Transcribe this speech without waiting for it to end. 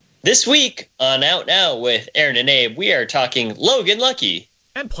This week on Out Now with Aaron and Abe, we are talking Logan Lucky.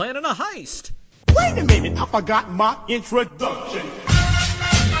 And planning a heist. Wait a minute, I forgot my introduction.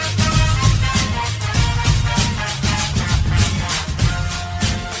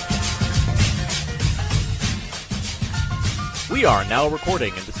 We are now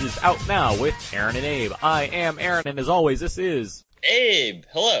recording, and this is Out Now with Aaron and Abe. I am Aaron, and as always, this is... Abe,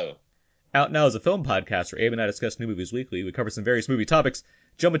 hello. Out Now is a film podcast where Abe and I discuss new movies weekly. We cover some various movie topics,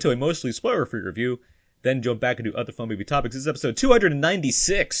 jump into a mostly spoiler-free review, then jump back into other film movie topics. This is episode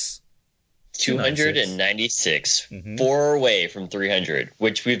 296. 296. Four away from 300,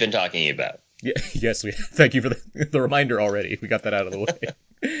 which we've been talking about. Yeah, yes, thank you for the reminder already. We got that out of the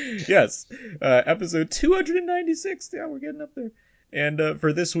way. Yes, episode 296. Yeah, we're getting up there. And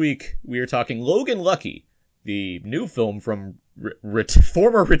for this week, we are talking Logan Lucky, the new film from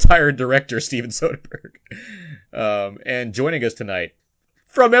former retired director Steven Soderbergh. And joining us tonight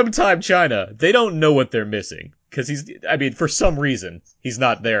from M-Time China, they don't know what they're missing. Because for some reason, he's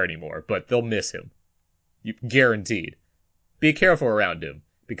not there anymore, but they'll miss him. Guaranteed. Be careful around him,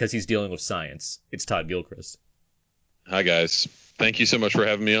 because he's dealing with science. It's Todd Gilchrist. Hi, guys. Thank you so much for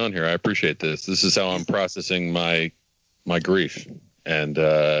having me on here. I appreciate this. This is how I'm processing my grief. And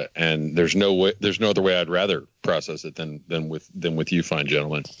there's no other way I'd rather process it than with you fine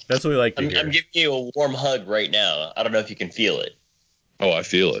gentlemen. That's what we like to hear. I'm giving you a warm hug right now. I don't know if you can feel it. Oh, I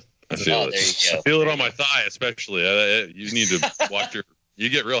feel it. I feel it. There you go. I feel it on my thigh, especially. You need to watch you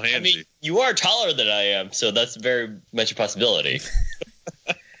get real handsy. I mean, you are taller than I am, so that's very much a possibility.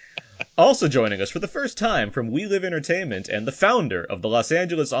 Also joining us for the first time from We Live Entertainment and the founder of the Los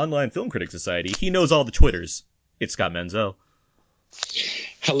Angeles Online Film Critics Society, he knows all the Twitters. It's Scott Menzel.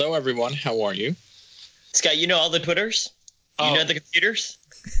 Hello, everyone. How are you? Scott, you know all the Twitters? You know the computers?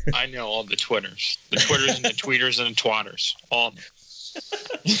 I know all the Twitters. The Twitters and the tweeters and the twatters. All of them.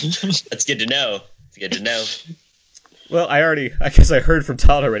 That's good to know. It's good to know. Well, I guess I heard from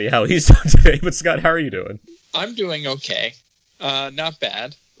Todd already how he's doing today, but Scott, how are you doing? I'm doing okay. Not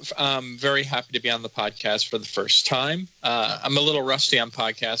bad. I'm very happy to be on the podcast for the first time. I'm a little rusty on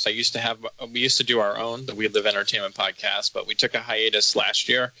podcasts. We used to do our own, the We Live Entertainment podcast, but we took a hiatus last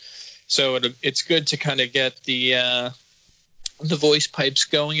year. So it's good to kind of get the voice pipes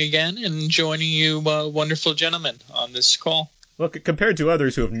going again and joining you wonderful gentlemen on this call. Well, compared to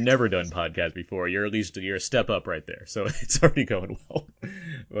others who have never done podcasts before, you're a step up right there. So it's already going well.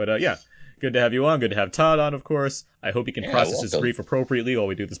 But yeah. Good to have you on. Good to have Todd on, of course. I hope he can process his grief appropriately while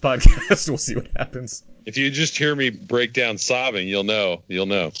we do this podcast. We'll see what happens. If you just hear me break down sobbing, you'll know.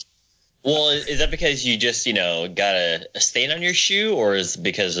 Well, is that because you just, got a stain on your shoe, or is it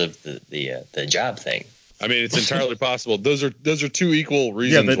because of the job thing? I mean, it's entirely possible. Those are two equal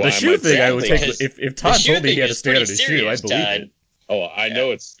reasons. Yeah, the shoe thing, I would take. If Todd told me he had a stain on his shoe, I'd believe it. Oh, I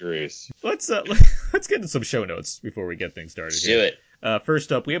know it's serious. Let's get into some show notes before we get things started. Let's do it.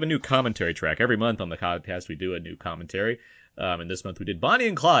 First up, we have a new commentary track. Every month on the podcast, we do a new commentary. And this month we did Bonnie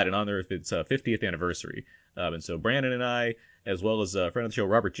and Clyde in honor of its 50th anniversary. And so Brandon and I, as well as a friend of the show,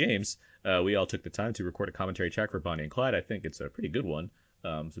 Robert James, we all took the time to record a commentary track for Bonnie and Clyde. I think it's a pretty good one.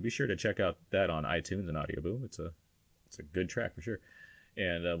 So be sure to check out that on iTunes and Audio Boom. It's a good track for sure.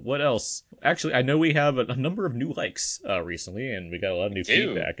 And what else? Actually, I know we have a number of new likes recently, and we got a lot of new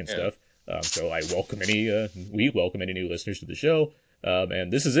feedback and stuff. So we welcome any new listeners to the show.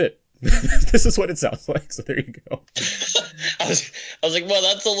 And this is it. This is what it sounds like. So there you go. I was like, well,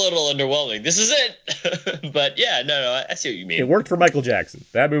 that's a little underwhelming. This is it. But yeah, no, I see what you mean. It worked for Michael Jackson.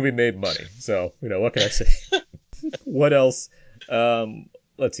 That movie made money. So, what can I say? What else?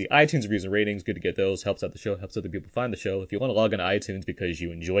 Let's see. iTunes reviews and ratings. Good to get those. Helps out the show. Helps other people find the show. If you want to log on to iTunes because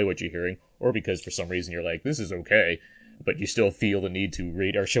you enjoy what you're hearing, or because for some reason you're like, this is okay, but you still feel the need to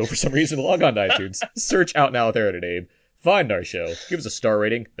rate our show for some reason, log on to iTunes. Search Out Now with Aaron and Abe. Find our show. Give us a star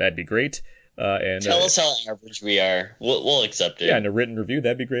rating. That'd be great. And tell us how average we are. We'll accept it. Yeah, and a written review.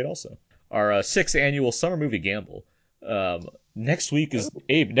 That'd be great also. Our 6th annual Summer Movie Gamble. Next week's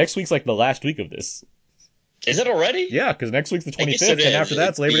like the last week of this. Is it already? Yeah, because next week's the 25th, and after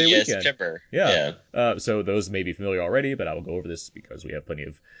that's Labor Day weekend. September. Yeah. So those may be familiar already, but I will go over this because we have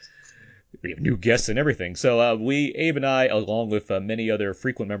new guests and everything. So Abe and I, along with many other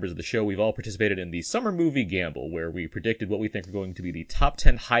frequent members of the show, we've all participated in the Summer Movie Gamble, where we predicted what we think are going to be the top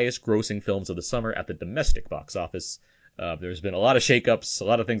 10 highest grossing films of the summer at the domestic box office. There's been a lot of shakeups, a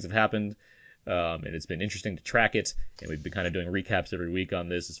lot of things have happened, and it's been interesting to track it, and we've been kind of doing recaps every week on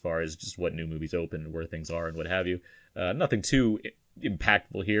this as far as just what new movies open and where things are and what have you. Nothing too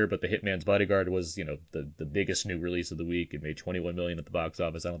impactful here, but The Hitman's Bodyguard was, the biggest new release of the week. It made $21 million at the box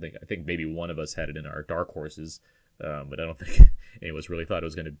office. I think maybe one of us had it in our dark horses but I don't think anyone's really thought it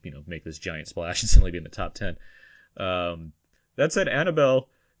was going to make this giant splash and suddenly be in the top 10. That said, Annabelle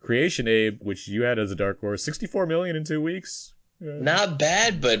Creation, Abe, which you had as a dark horse, 64 million in 2 weeks. Not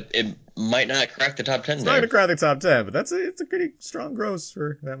bad, but it might not crack the top 10 It's there. not going to crack the top 10, but it's a pretty strong gross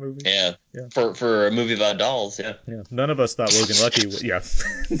for that movie. Yeah. Yeah. For a movie about dolls, yeah. Yeah. None of us thought Logan Lucky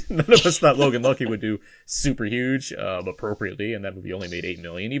None of us thought Logan Lucky would do super huge, appropriately, and that movie only made 8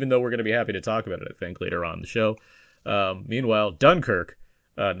 million, even though we're going to be happy to talk about it, I think, later on in the show. Meanwhile, Dunkirk,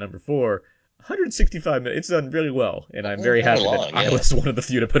 number 4, 165 million. It's done really well, and I'm very happy that I was one of the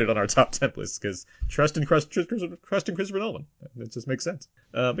few to put it on our top 10 list, because trust in Christopher Nolan. That just makes sense.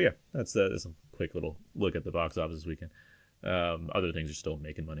 But yeah, that's a quick little look at the box office this weekend. Other things are still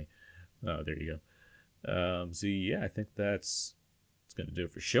making money. There you go. So yeah, I think that's going to do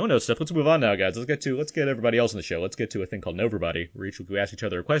it for show notes stuff. Let's move on now, guys. Let's get everybody else on the show. Let's get to a thing called Know Everybody, where each week we ask each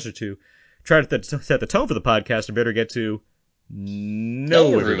other a question or two, try to set the tone for the podcast, and better get to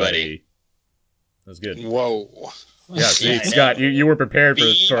know everybody. That was good. Whoa. Yeah, see, Scott, you were prepared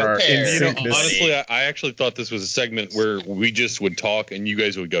for our insyncness. Honestly, I actually thought this was a segment where we just would talk and you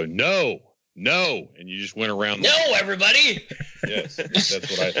guys would go, no, and you just went around. No, everybody! Yes,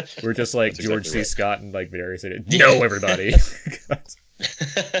 that's what I... We're just like George C. Scott and like Barry said, no, everybody.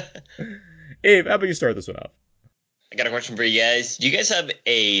 Abe, how about you start this one off? I got a question for you guys. Do you guys have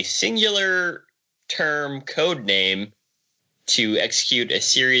a singular term code name to execute a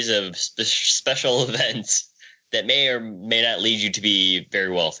series of special events that may or may not lead you to be very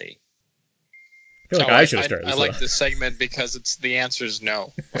wealthy? I feel like I should have started this I like this segment because the answer is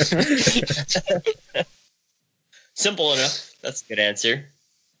no. Simple enough. That's a good answer.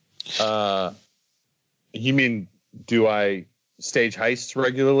 You mean, do I stage heists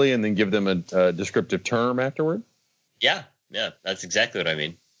regularly and then give them a descriptive term afterward? Yeah, that's exactly what I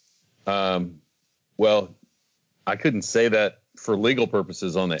mean. Well, I couldn't say that for legal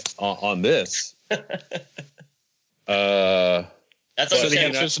purposes on this. That's so the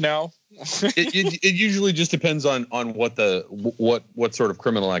answer is no. it usually just depends on what sort of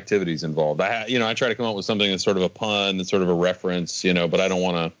criminal activity is involved. I try to come up with something that's sort of a pun, that's sort of a reference, but I don't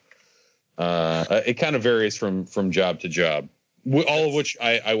want to. It kind of varies from job to job. All of which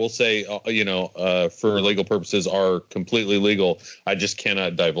I will say, for legal purposes are completely legal. I just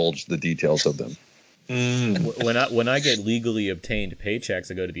cannot divulge the details of them. When I get legally obtained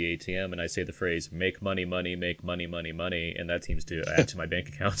paychecks, I go to the ATM and I say the phrase "make money, money, make money, money, money," and that seems to add to my bank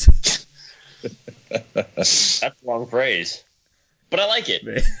account. That's a long phrase, but I like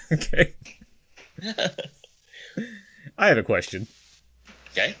it. Okay. I have a question.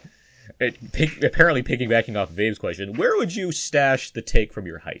 Okay. Apparently piggybacking off of Abe's question, where would you stash the take from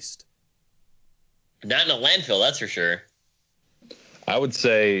your heist? Not in a landfill, that's for sure. I would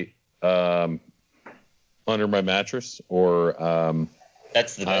say under my mattress, or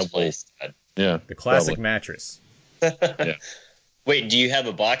that's the best place. Yeah, the classic probably. Mattress. Yeah. Wait, do you have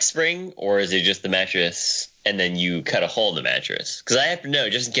a box spring, or is it just the mattress and then you cut a hole in the mattress? Because I have to know,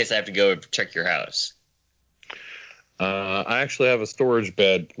 just in case I have to go check your house. I actually have a storage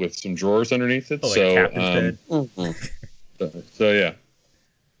bed with some drawers underneath it. Like a captain's bed. So yeah.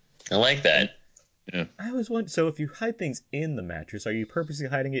 I like that. Yeah. I always wonder, so if you hide things in the mattress, are you purposely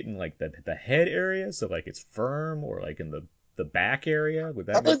hiding it in like the head area, so like it's firm, or like in the back area? Would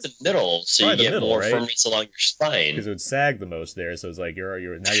that probably the middle, so you get more firmness along your spine. Because it would sag the most there, so it's like you're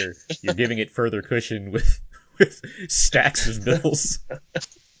giving it further cushion with stacks of bills.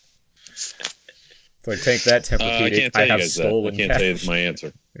 So I take that, Tempur-Pedic. I have stolen cash. I can't tell you my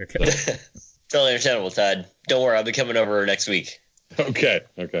answer. Okay. So. Totally understandable, Todd. Don't worry, I'll be coming over next week. Okay.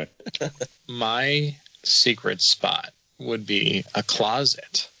 My secret spot would be a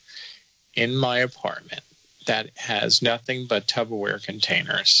closet in my apartment that has nothing but Tupperware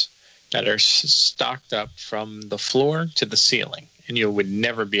containers that are stocked up from the floor to the ceiling, and you would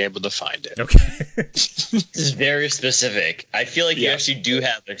never be able to find it. Okay. This is very specific. I feel like you actually do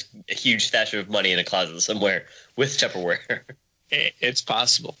have a huge stash of money in a closet somewhere with Tupperware. It's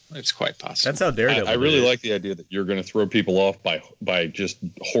possible. It's quite possible. That's how Daredevil. I really like the idea that you're going to throw people off by just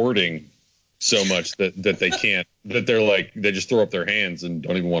hoarding so much that they can't, that they just throw up their hands and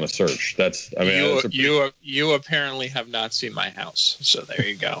don't even want to search. You apparently have not seen my house, so there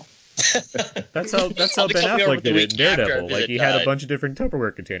you go. That's how Ben Affleck did it in Daredevil. Like he had a bunch of different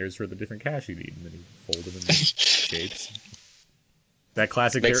Tupperware containers for the different cash he'd eat, and then he folded them in shapes. That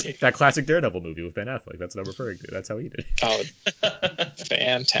classic Daredevil movie with Ben Affleck. That's what I'm referring to. That's how he did it. Oh,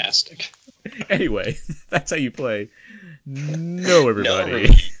 fantastic. Anyway, that's how you play Know Everybody.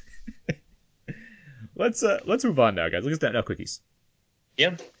 Let's move on now, guys. Look at that now, quickies.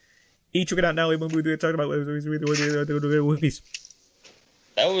 Yep. Each week out now, we're talking about movies.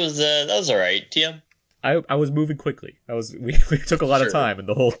 That was all right, TM. I was moving quickly. We took a lot of time in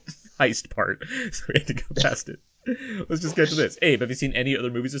the whole heist part, so we had to go past it. Let's just get to this. Abe, have you seen any other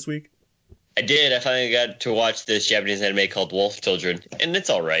movies this week? I did. I finally got to watch this Japanese anime called Wolf Children, and it's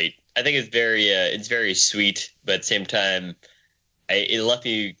all right. I think it's very sweet, but at the same time, it left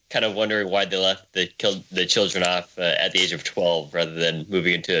me kind of wondering why they left the children off at the age of 12 rather than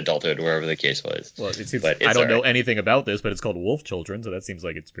moving into adulthood, wherever the case was. Well, it seems I don't know anything about this, but it's called Wolf Children, so that seems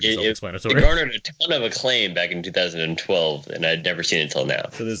like it's pretty self-explanatory. It garnered a ton of acclaim back in 2012, and I'd never seen it until now.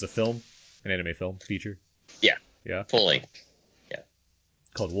 So there's a film, an anime film feature? Yeah. Yeah? Full length. Yeah.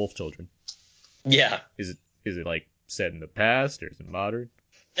 Called Wolf Children. Yeah. Is it like set in the past, or is it modern?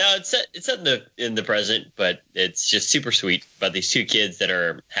 No, it's set in the present, but it's just super sweet about these two kids that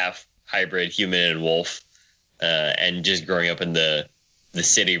are half hybrid human and wolf, and just growing up in the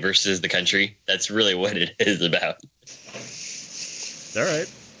city versus the country. That's really what it is about. All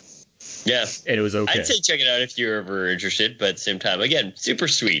right. Yeah. And it was okay. I'd say check it out if you're ever interested, but at the same time, again, super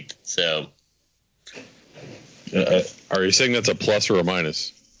sweet. So. Are you saying that's a plus or a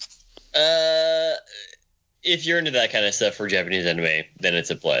minus? If you're into that kind of stuff for Japanese anime, then it's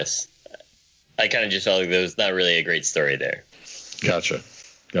a plus. I kind of just felt like there was not really a great story there. Gotcha.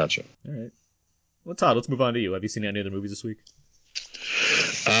 All right. Well, Todd, let's move on to you. Have you seen any other movies this week?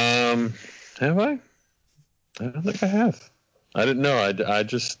 Have I? I don't think I have. I didn't know. I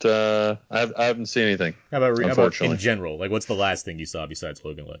just I haven't seen anything. How about in general? Like, what's the last thing you saw besides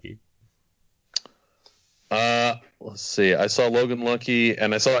Logan Lucky? Let's see. I saw Logan Lucky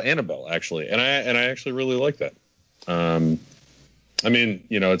and I saw Annabelle actually, and I actually really like that. I mean,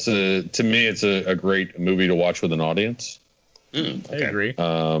 you know, to me it's a great movie to watch with an audience. Okay. I agree.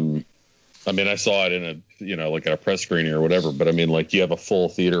 I mean, I saw it in like at a press screening or whatever, but I mean, like you have a full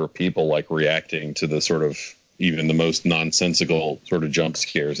theater of people like reacting to the sort of even the most nonsensical sort of jump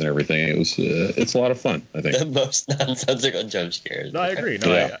scares and everything. It's a lot of fun, I think. The most nonsensical jump scares. No, I agree.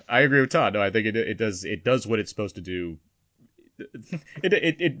 No, yeah. I agree with Todd. No, I think it does what it's supposed to do.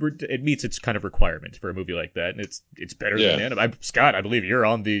 It meets its kind of requirement for a movie like that, and it's better than Annabelle. Scott, I believe you're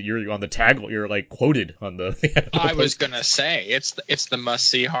on the tag. You're like quoted on the. I was gonna say it's the must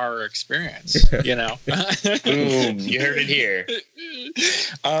see horror experience. You know. Boom! You heard it here.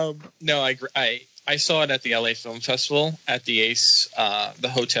 No, I saw it at the LA Film Festival at the Ace, the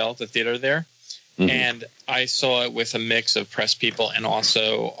hotel, the theater there. Mm-hmm. And I saw it with a mix of press people and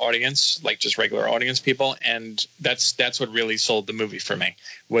also audience, like just regular audience people. And that's what really sold the movie for me,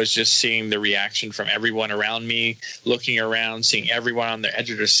 was just seeing the reaction from everyone around me, looking around, seeing everyone on the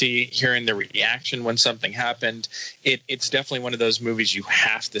edge of their seat, hearing the reaction when something happened. It's definitely one of those movies you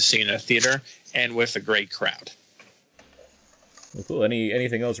have to see in a theater and with a great crowd. Well, cool.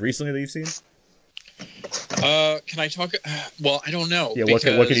 Anything else recently that you've seen? Can I talk? Well, I don't know. Yeah, what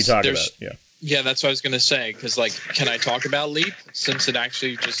can you talk about? Yeah, that's what I was going to say. Because, can I talk about Leap since it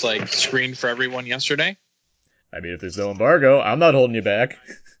actually just screened for everyone yesterday? I mean, if there's no embargo, I'm not holding you back.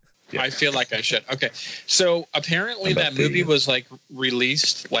 I feel like I should. Okay, so apparently that movie was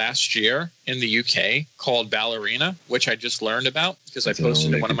released last year in the UK called Ballerina, which I just learned about because I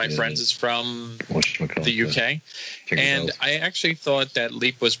posted it. One of my friends is from the UK, and I actually thought that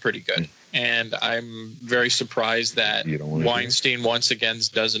Leap was pretty good. And I'm very surprised that Weinstein once again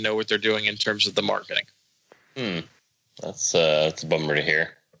doesn't know what they're doing in terms of the marketing. That's a bummer to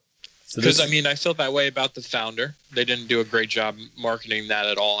hear. Because I felt that way about The Founder. They didn't do a great job marketing that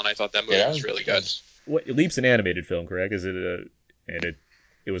at all, and I thought that movie was really good. Leap's an animated film, correct? Is it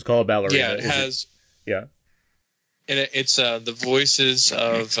it was called Ballerina? Yeah, it has. It's the voices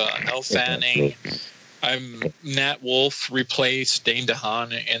of Elle Fanning. Nat Wolff replaced Dane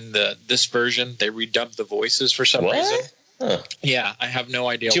DeHaan in this version. They redubbed the voices for some reason. Huh. Yeah, I have no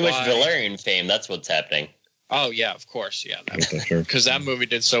idea Too why. much Valerian fame. That's what's happening. Oh yeah, of course, yeah. Because that movie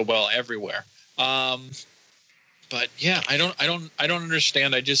did so well everywhere. But yeah, I don't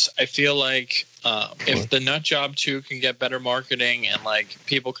understand. I feel like if the Nut Job 2 can get better marketing and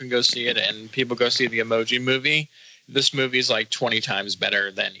people can go see it and people go see the Emoji Movie, this movie is 20 times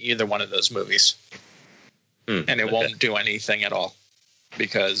better than either one of those movies. And it won't do anything at all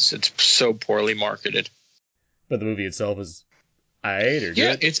because it's so poorly marketed. But the movie itself is alright or good?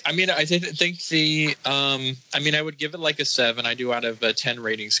 Yeah, I think the I would give it a 7. I do out of a 10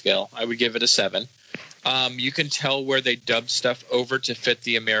 rating scale. I would give it a 7. You can tell where they dubbed stuff over to fit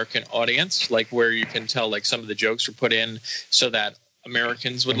the American audience, where you can tell some of the jokes were put in so that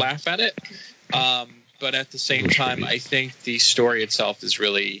Americans would laugh at it. But at the same time, I think the story itself is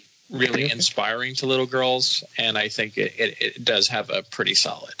really really inspiring to little girls, and I think it does have a pretty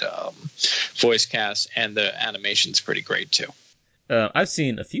solid voice cast, and the animation's pretty great too. I've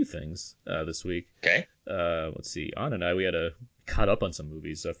seen a few things this week. Okay. Let's see. Anna and I, we had caught up on some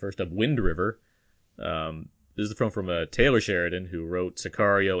movies. First up, Wind River. This is from Taylor Sheridan, who wrote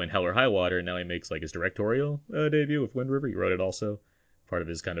Sicario and Hell or High Water, and now he makes like his directorial debut with Wind River. He wrote it also. Part of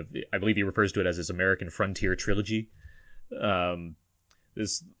his kind of, I believe he refers to it as his American Frontier trilogy. It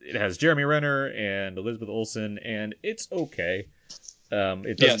has Jeremy Renner and Elizabeth Olsen, and it's okay.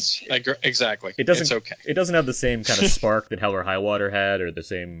 Yes, exactly. It's okay. It doesn't have the same kind of spark that Hell or High Water had, or the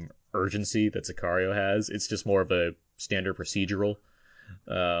same urgency that Sicario has. It's just more of a standard procedural.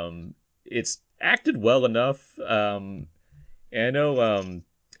 It's acted well enough. And I know,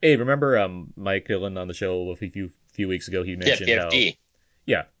 hey, remember Mike Hillen on the show a few weeks ago? He mentioned PFD.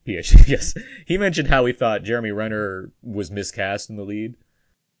 Yeah, PhD, yes. He mentioned how he thought Jeremy Renner was miscast in the lead.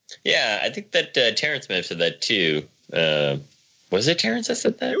 Yeah, I think that Terrence may have said that too. Was it Terrence that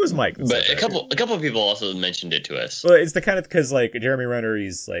said that? It was Mike that but said a couple of people also mentioned it to us. Well, it's the kind of, because like Jeremy Renner, he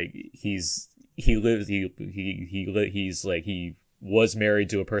was married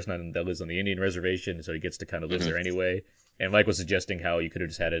to a person that lives on the Indian reservation, so he gets to kind of live there anyway. And Mike was suggesting how you could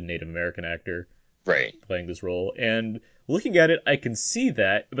have just had a Native American actor playing this role. And looking at it, I can see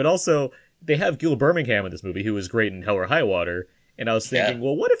that, but also they have Gil Birmingham in this movie, who was great in Hell or High Water. And I was thinking,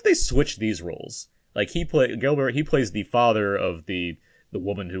 well, what if they switch these roles? Like he plays the father of the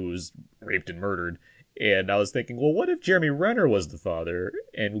woman who was raped and murdered. And I was thinking, well, what if Jeremy Renner was the father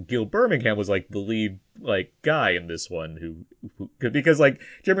and Gil Birmingham was like the lead like guy in this one who because like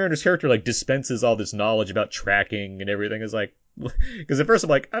Jeremy Renner's character like dispenses all this knowledge about tracking and everything. Is like, because at first I'm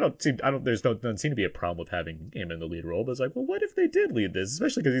like, doesn't seem to be a problem with having him in the lead role. But it's like, well, what if they did lead this?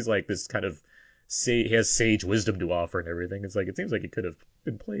 Especially because he's like this kind of he has sage wisdom to offer and everything. It's like, it seems like it could have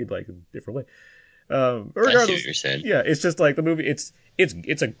been played like in a different way. Regardless, I see what you're saying. Yeah, it's just like the movie. It's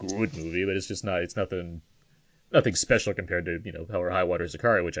a good movie, but it's just not. It's nothing special compared to Hell or High Water,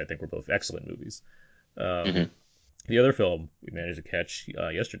 Sicario, which I think were both excellent movies. The other film we managed to catch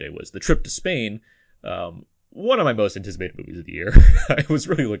yesterday was The Trip to Spain. One of my most anticipated movies of the year. I was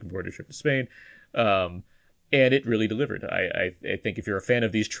really looking forward to Trip to Spain, and it really delivered. I think if you're a fan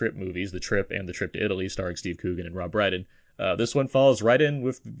of these trip movies, The Trip and The Trip to Italy, starring Steve Coogan and Rob Brydon, this one falls right in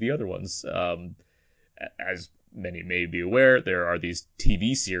with the other ones. As many may be aware, there are these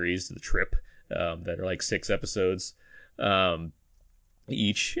TV series, The Trip, that are like 6 episodes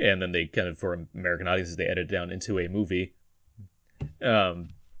each, and then they kind of, for American audiences, they edit it down into a movie. And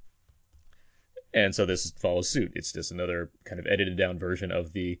so this follows suit. It's just another kind of edited down version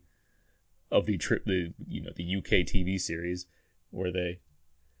of the Trip, the UK TV series, where they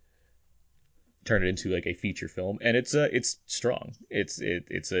turn it into like a feature film, and it's strong. It's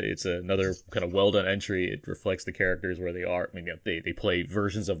another kind of well done entry. It reflects the characters where they are. I mean, they play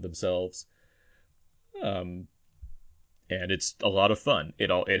versions of themselves, and it's a lot of fun.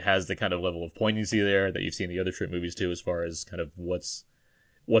 It has the kind of level of poignancy there that you've seen in the other Trip movies too, as far as kind of what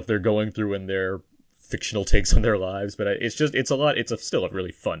they're going through in their fictional takes on their lives. But it's still a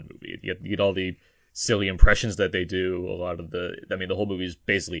really fun movie. You get all the silly impressions that they do. A lot of the whole movie is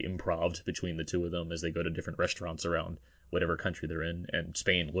basically improv between the two of them as they go to different restaurants around whatever country they're in. And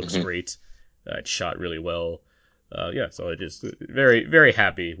Spain looks great. It's shot really well. So I just very, very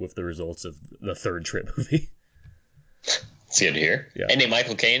happy with the results of the third Trip movie. It's good to hear. Yeah. Any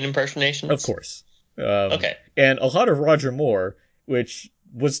Michael Caine impersonations? Of course. Okay. And a lot of Roger Moore, which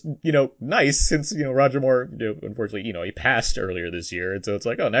was, nice, since, Roger Moore, unfortunately, he passed earlier this year. And so it's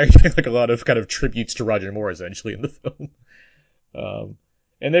like, oh, now you're getting like a lot of kind of tributes to Roger Moore essentially in the film.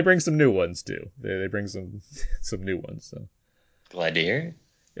 And they bring some new ones too. They bring some new ones. So. Glad to hear.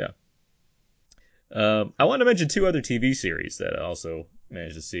 Yeah. I want to mention 2 other TV series that I also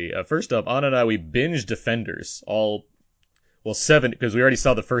managed to see. First up, Anna and I, we binged Defenders. 7, because we already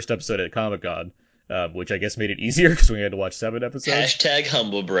saw the first episode at Comic-Con. Which I guess made it easier because we had to watch 7 episodes. Hashtag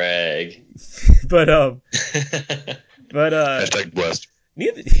humble brag. but hashtag blessed.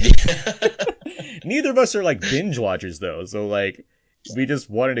 Neither of us are like binge watchers though, so like we just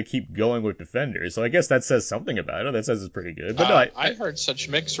wanted to keep going with Defenders. So I guess that says something about it. That says it's pretty good. But no, I heard such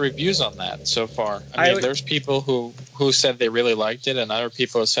mixed reviews on that so far. I mean, there's people who said they really liked it, and other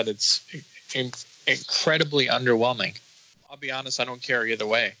people have said it's incredibly underwhelming. I'll be honest, I don't care either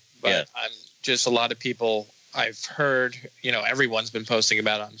way. But I'm just a lot of people I've heard, everyone's been posting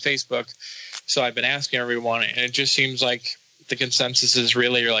about it on Facebook. So I've been asking everyone, and it just seems like the consensus is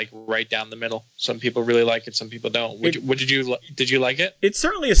really like right down the middle. Some people really like it, some people don't. Did you like it? It's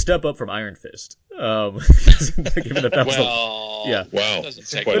certainly a step up from Iron Fist. Given that was Well, Wow. doesn't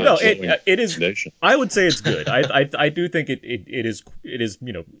take but much. no, it is. Recommendation. I would say it's good. I do think it is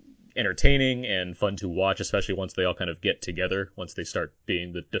entertaining and fun to watch, especially once they all kind of get together, once they start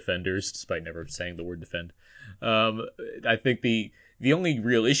being the defenders, despite never saying the word defend. I think the only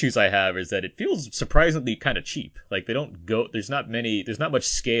real issues I have is that it feels surprisingly kind of cheap. Like they don't go. There's not much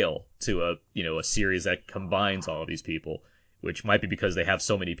scale to a series that combines all of these people, which might be because they have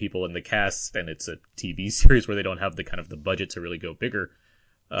so many people in the cast and it's a TV series where they don't have the budget to really go bigger.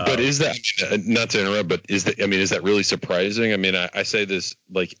 But is that, not to interrupt, but is that really surprising? I mean, I say this,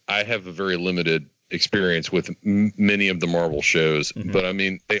 like, I have a very limited experience with many of the Marvel shows, but I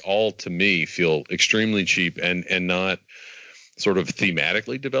mean, they all, to me, feel extremely cheap and not sort of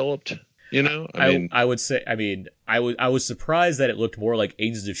thematically developed, you know? I would say, I was surprised that it looked more like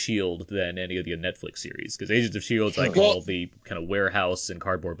Agents of S.H.I.E.L.D. than any of the Netflix series, because Agents of S.H.I.E.L.D. is like all the kind of warehouse and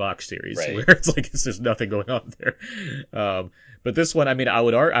cardboard box series, Right. where it's like there's nothing going on there. But this one,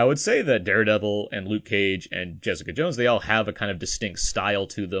 I would say that Daredevil and Luke Cage and Jessica Jones, they all have a kind of distinct style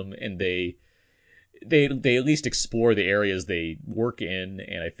to them, and they at least explore the areas they work in,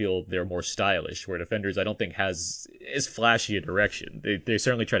 and I feel they're more stylish. Where Defenders, I don't think has as flashy a direction. They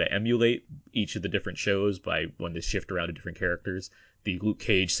certainly try to emulate each of the different shows by when they shift around to different characters. The Luke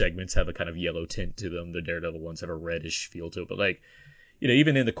Cage segments have a kind of yellow tint to them. The Daredevil ones have a reddish feel to it. But like,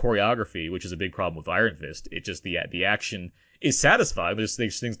 even in the choreography, which is a big problem with Iron Fist, it just the action is satisfying. There's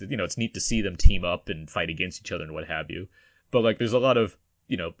things that it's neat to see them team up and fight against each other and what have you. But like, there's a lot of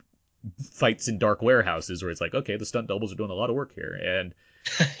fights in dark warehouses where it's like, okay, the stunt doubles are doing a lot of work here. And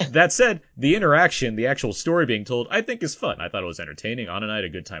that said, the interaction, the actual story being told, I think is fun. I thought it was entertaining. Anna and I had a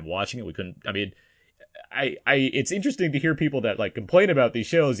good time watching it. We couldn't. I mean, it's interesting to hear people that like complain about these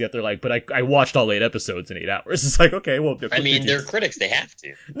shows, yet they're like, but I watched all 8 episodes in 8 hours. It's like, okay, well, I mean, they're critics. They have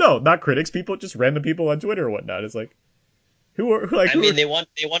to. No, not critics. People, just random people on Twitter or whatnot. It's like, they want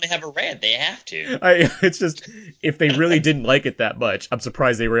to have a rant. They have to. It's just, if they really didn't like it that much, I'm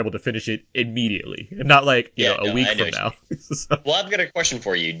surprised they were able to finish it immediately, and not like a week from now. Well, I've got a question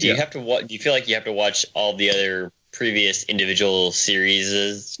for you. Do you have to do you feel like you have to watch all the other previous individual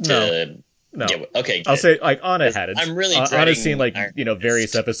series to? No. Yeah, okay. Good. I'll say, like, Anna had it. I'm really Anna's seen like Iron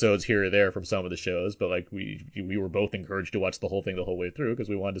various Fist. episodes here or there from some of the shows, but like we were both encouraged to watch the whole thing the whole way through because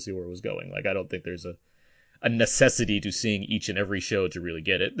we wanted to see where it was going. Like, I don't think there's a necessity to seeing each and every show to really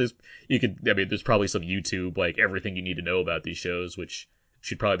get it. There's probably some YouTube, like, everything you need to know about these shows, which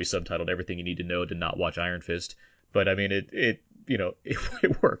should probably be subtitled "Everything You Need to Know to Not Watch Iron Fist." But I mean, it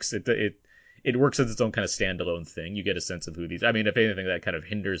works. It works as its own kind of standalone thing. You get a sense of who these. I mean, if anything, that kind of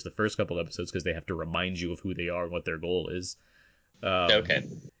hinders the first couple episodes because they have to remind you of who they are and what their goal is. Okay.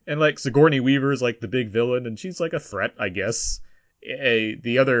 And like Sigourney Weaver is like the big villain, and she's like a threat, I guess.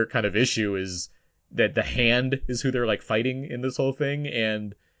 The other kind of issue is that the Hand is who they're like fighting in this whole thing,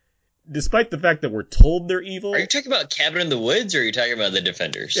 and despite the fact that we're told they're evil, Are you talking about Cabin in the Woods, or are you talking about the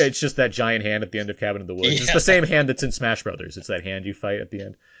Defenders? it's just that giant hand at the end of Cabin in the Woods. Yeah. It's the same hand that's in Smash Brothers. It's that hand you fight at the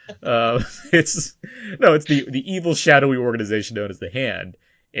end. It's the evil shadowy organization known as the Hand,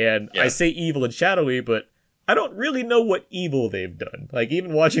 and Yeah. I say evil and shadowy, but I don't really know what evil they've done. Like,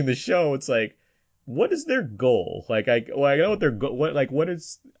 even watching the show, it's like, what is their goal? Like, I know what their what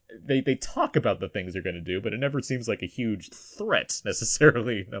is. They talk about the things they're going to do, but it never seems like a huge threat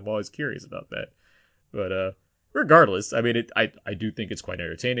necessarily. I'm always curious about that. But regardless, I mean, I do think it's quite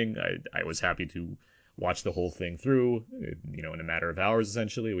entertaining. I was happy to watch the whole thing through, in a matter of hours,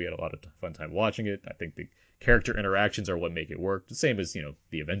 essentially. We had a lot of fun time watching it. I think the character interactions are what make it work. The same as,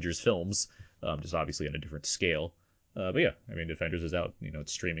 the Avengers films, just obviously on a different scale. But yeah, I mean, Defenders is out.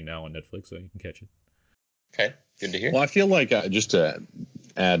 It's streaming now on Netflix, so you can catch it. Okay, good to hear. Well, I feel like, just to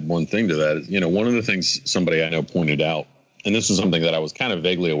add one thing to that, one of the things somebody I know pointed out, and this is something that I was kind of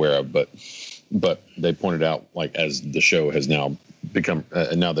vaguely aware of, but they pointed out, like, as the show has now become,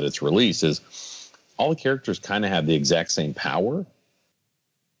 now that it's released, is all the characters kind of have the exact same power.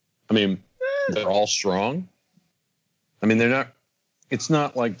 I mean, they're all strong. I mean, it's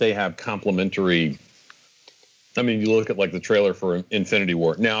not like they have complementary. I mean, you look at like the trailer for Infinity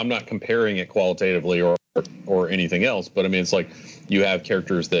War. Now, I'm not comparing it qualitatively or anything else, but I mean, it's like you have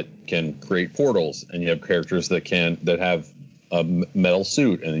characters that can create portals, and you have characters that have a metal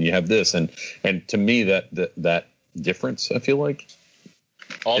suit, and then you have this, and to me that difference, I feel like.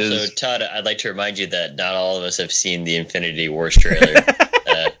 Also, Todd, I'd like to remind you that not all of us have seen the Infinity Wars trailer.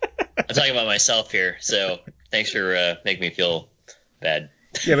 I'm talking about myself here, so thanks for making me feel bad.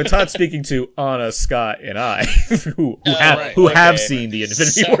 Yeah, but Todd's speaking to Anna, Scott, and I, who right. have Okay. seen the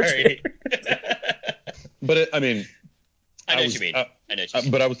Infinity War. Sorry. But I mean, I know what was- you mean. uh, I know what you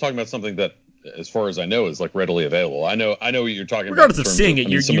mean. but I was talking about something that, as far as I know, is like readily available. I know what you're talking Regardless about. of seeing it,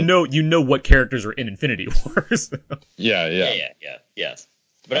 you know what characters are in Infinity Wars. Yeah. Yeah.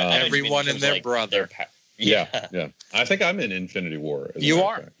 But I know what you mean Everyone in and terms their of, like, brother. Yeah. I think I'm in Infinity War. as a You matter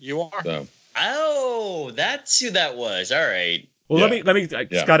of are. fact. You are. So, Oh, that's who that was. All right. Well, Yeah. let me,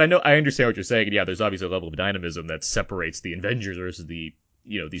 Yeah. Scott. I understand what you're saying. And yeah, there's obviously a level of dynamism that separates the Avengers versus the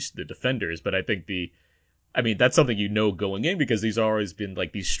Defenders. But I think that's something going in, because these have always been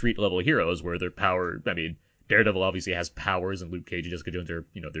like these street level heroes where their power. I mean, Daredevil obviously has powers, and Luke Cage and Jessica Jones are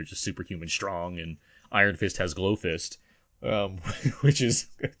they're just superhuman strong, and Iron Fist has Glow Fist, which is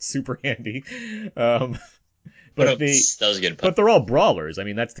super handy. But that was a good pun. But they're all brawlers. I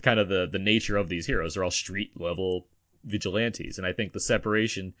mean, that's the kind of the nature of these heroes. They're all street level vigilantes, and I think the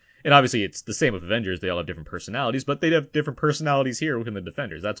separation, and obviously it's the same with Avengers. They all have different personalities, but they have different personalities here within the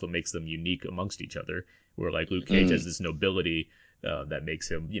Defenders. That's what makes them unique amongst each other. Where like Luke Cage has this nobility that makes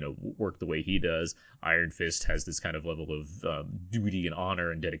him work the way he does. Iron Fist has this kind of level of duty and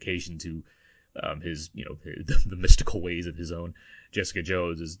honor and dedication to his the mystical ways of his own. Jessica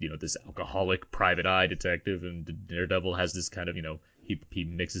Jones is this alcoholic private eye detective, and Daredevil has this kind of he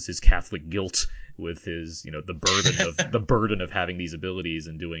mixes his Catholic guilt with his the burden of having these abilities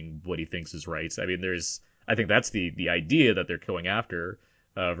and doing what he thinks is right. I mean, I think that's the idea that they're going after,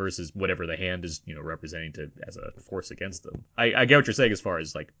 versus whatever the Hand is representing as a force against them. I get what you're saying as far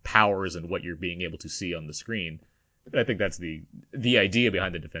as like powers and what you're being able to see on the screen. But I think that's the idea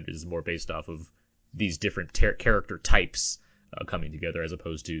behind the Defenders is more based off of these different character types coming together, as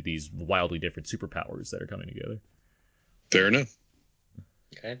opposed to these wildly different superpowers that are coming together. fair enough.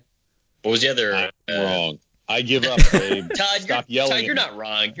 Okay. What was the other? I'm wrong. I give up, babe. Todd, Stop yelling. Todd, you're not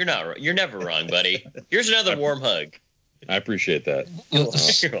wrong. You're never wrong, buddy. Here's another warm hug. I appreciate that. You're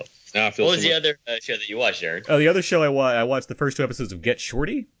welcome. Now I feel What was so the much- other show that you watched, Aaron? The other show I watched the first 2 episodes of Get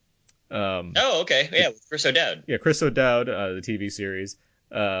Shorty. Oh, okay. Yeah, with Chris O'Dowd. Yeah, Chris O'Dowd, the TV series.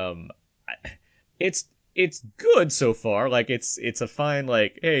 It's good so far. Like it's a fine,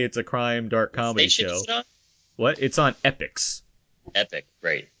 like, hey, it's a crime dark comedy Spaceship show. is it on? What? It's on Epix. Epic.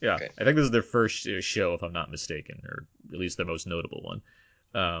 Great. Yeah, Okay. I think this is their first show, if I'm not mistaken, or at least their most notable one.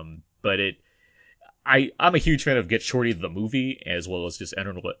 But I'm a huge fan of Get Shorty the movie, as well as just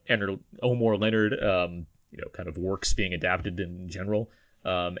Omar Leonard, kind of works being adapted in general.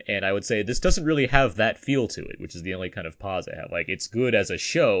 And I would say this doesn't really have that feel to it, which is the only kind of pause I have. Like, it's good as a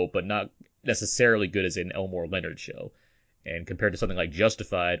show, but not necessarily good as an Elmore Leonard show. And compared to something like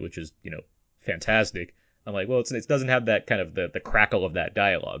Justified, which is, fantastic, I'm like, well, it doesn't have that kind of the crackle of that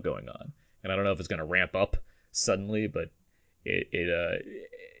dialogue going on. And I don't know if it's going to ramp up suddenly, but it's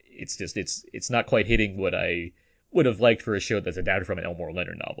not quite hitting what I would have liked for a show that's adapted from an Elmore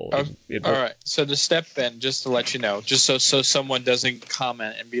Leonard novel. All right. So to step in, just to let you know, just so someone doesn't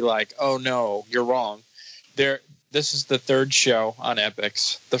comment and be like, "Oh no, you're wrong." This is the third show on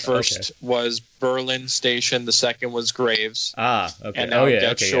Epix. The first was Berlin Station. The second was Graves. Okay. And now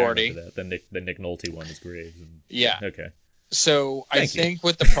Get Shorty. Yeah, the Nick Nolte one is Graves. Yeah. Okay. So I think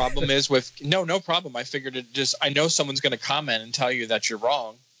what the problem is with no problem. I figured I know someone's going to comment and tell you that you're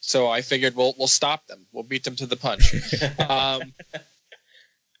wrong. So I figured we'll stop them. We'll beat them to the punch.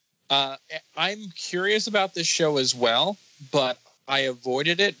 I'm curious about this show as well, but I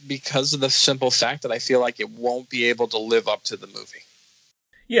avoided it because of the simple fact that I feel like it won't be able to live up to the movie.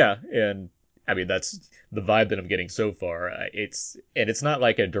 Yeah, and I mean that's the vibe that I'm getting so far. It's not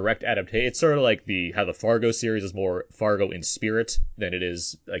like a direct adaptation. It's sort of like how the Fargo series is more Fargo in spirit than it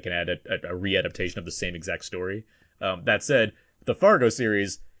is like a readaptation of the same exact story. That said, the Fargo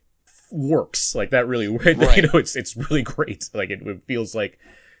series works like that really. Right. It's really great. Like it feels like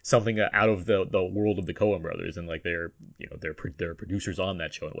something out of the world of the Coen brothers, and like they're producers on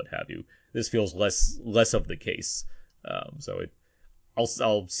that show and what have you. This feels less of the case. So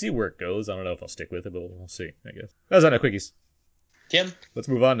I'll see where it goes. I don't know if I'll stick with it, but we'll see, I guess. That was on our quickies. Tim? Let's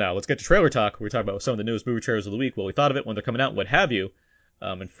move on now. Let's get to trailer talk. We're talking about some of the newest movie trailers of the week, what we thought of it, when they're coming out, and what have you.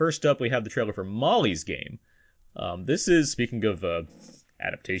 And first up, we have the trailer for Molly's Game. This is, speaking of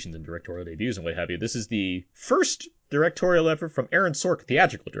adaptations and directorial debuts and what have you, this is the first directorial effort from Aaron Sorkin,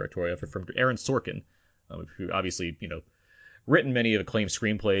 theatrical directorial effort from Aaron Sorkin, who obviously, written many of acclaimed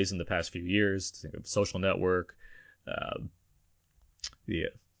screenplays in the past few years. Think of Social Network.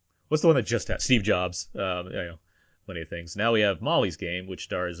 What's the one that just had Steve Jobs? Plenty of things. Now we have Molly's Game, which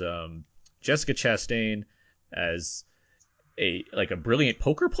stars Jessica Chastain as a brilliant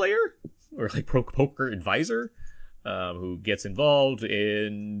poker player or like poker advisor. who gets involved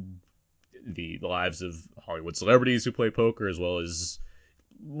in the lives of Hollywood celebrities who play poker, as well as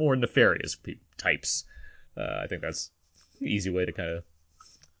more nefarious types. I think that's an easy way to kind of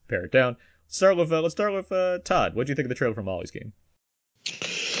pare it down. Let's start with Todd. What do you think of the trailer for Molly's Game?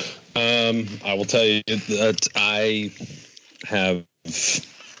 I will tell you that I have.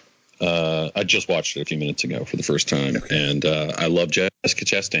 I just watched it a few minutes ago for the first time, and I love Jessica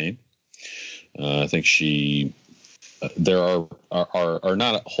Chastain. I think she. There are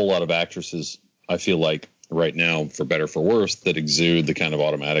not a whole lot of actresses, I feel like, right now, for better or for worse, that exude the kind of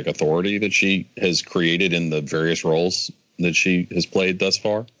automatic authority that she has created in the various roles that she has played thus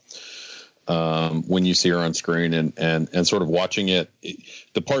far. When you see her on screen and sort of watching it,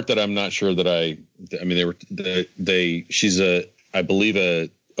 the part that I'm not sure that she's I believe a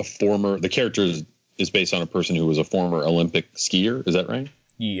former, the character is based on a person who was a former Olympic skier. Is that right?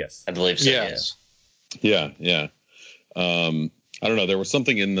 Yes. I believe so. Yes. Yeah. I don't know. There was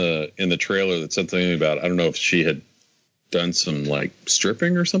something in the trailer that said something about, I don't know if she had done some like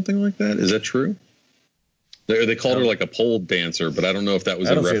stripping or something like that. Is that true? They called her like a pole dancer, but I don't know if that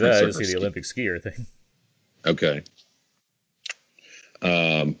was I don't in see reference that. to I just her see the Olympic skier thing. Okay.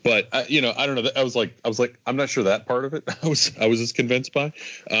 But I don't know. I was like, I'm not sure that part of it. I was as convinced by.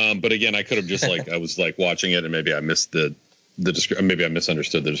 But again, I could have just I was like watching it and maybe I missed the maybe I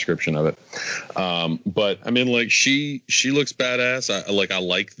misunderstood the description of it. But I mean, like she looks badass. I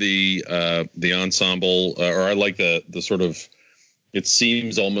like the ensemble, or I like the sort of. It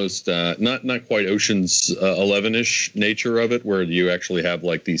seems almost not quite Ocean's 11-ish nature of it, where you actually have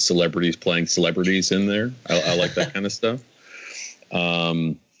like these celebrities playing celebrities in there. I like that kind of stuff.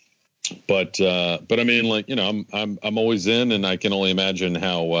 But I mean, like, I'm always in, and I can only imagine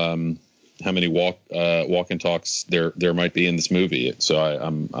how many walk and talks there might be in this movie. So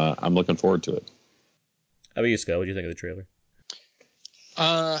I'm looking forward to it. How about you, Scott? What do you think of the trailer?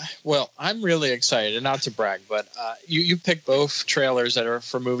 Well, I'm really excited, not to brag, but you picked both trailers that are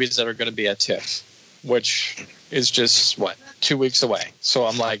for movies that are going to be at TIFF, which is just 2 weeks away. So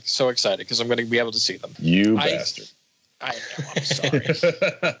I'm like so excited because I'm going to be able to see them. You bastard. I know, I'm sorry.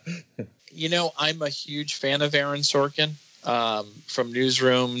 I'm a huge fan of Aaron Sorkin, from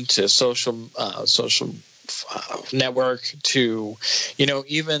Newsroom to Social Network to,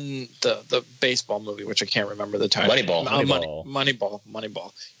 even the baseball movie, which I can't remember the title.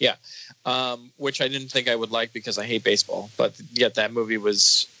 Moneyball. Yeah. Which I didn't think I would like because I hate baseball, but yet that movie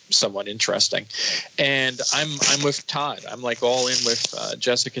was somewhat interesting. And I'm with Todd. I'm like all in with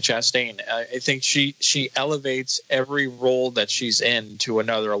Jessica Chastain. I think she elevates every role that she's in to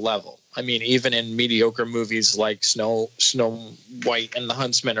another level. I mean, even in mediocre movies like Snow White and the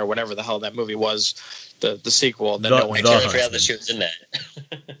Huntsman, or whatever the hell that movie was, the sequel that no one forgot that she was in that.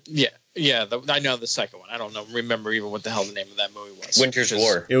 Yeah. I know the second one. I don't remember even what the hell the name of that movie was. Winter's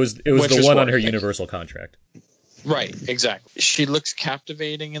War. It was the one on her Universal contract. Right, exactly. She looks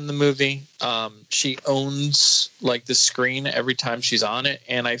captivating in the movie. She owns like the screen every time she's on it,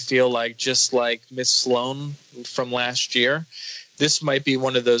 and I feel like, just like Miss Sloane from last year, this might be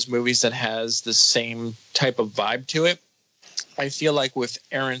one of those movies that has the same type of vibe to it. I feel like with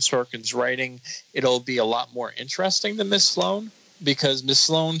Aaron Sorkin's writing, it'll be a lot more interesting than Miss Sloane, because Miss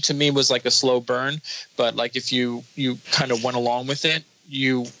Sloane to me was like a slow burn, but like if you kind of went along with it,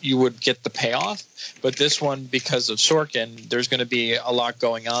 you would get the payoff. But this one, because of Sorkin, there's going to be a lot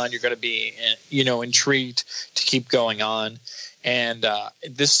going on. You're going to be intrigued to keep going on. And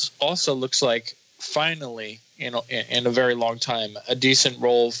this also looks like, finally, in a very long time, a decent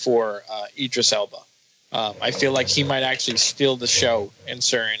role for Idris Elba. I feel like he might actually steal the show in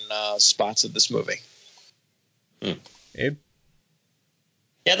certain spots of this movie. Abe?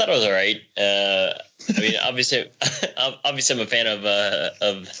 Yeah, I thought it was all right. I mean, obviously, I'm a fan of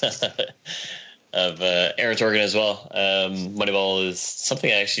Aaron Sorkin as well. Moneyball is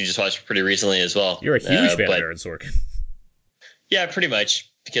something I actually just watched pretty recently as well. You're a huge fan of Aaron Sorkin. Yeah, pretty much,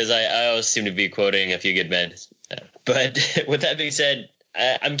 because I always seem to be quoting A Few Good Men. But with that being said,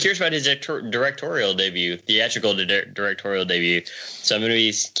 I'm curious about his directorial debut, theatrical directorial debut. So I'm going to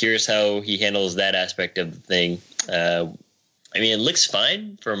be curious how he handles that aspect of the thing. I mean, it looks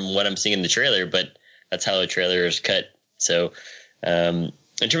fine from what I'm seeing in the trailer, but that's how the trailer is cut. So in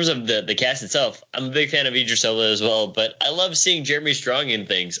terms of the cast itself, I'm a big fan of Idris Elba as well, but I love seeing Jeremy Strong in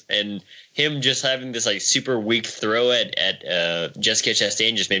things, and him just having this like super weak throw at Jessica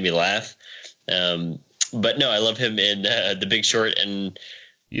Chastain just made me laugh. But no, I love him in The Big Short. And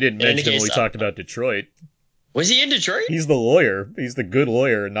you didn't mention him when we talked about Detroit. Was he in Detroit? He's the lawyer. He's the good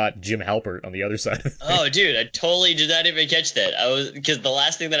lawyer, not Jim Halpert on the other side of it. Oh, dude, I totally did not even catch that. Because the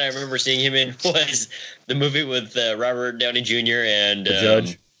last thing that I remember seeing him in was the movie with Robert Downey Jr. and The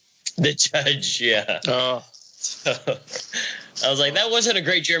Judge. The Judge, yeah. Oh, So, I was like, that wasn't a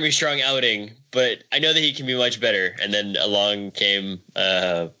great Jeremy Strong outing, but I know that he can be much better. And then along came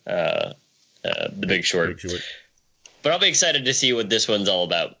The Big Short. Big Short. But I'll be excited to see what this one's all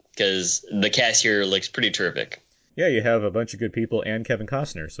about, because the cast here looks pretty terrific. Yeah, you have a bunch of good people and Kevin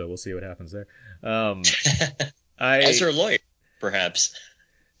Costner, so we'll see what happens there. As her lawyer, perhaps.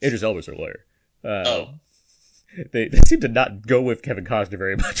 Idris Elba's her lawyer. Oh. They seem to not go with Kevin Costner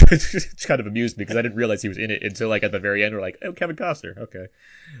very much, which kind of amused me because I didn't realize he was in it until like at the very end. We're like, oh, Kevin Costner, okay.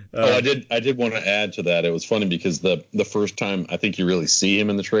 I did want to add to that. It was funny because the first time I think you really see him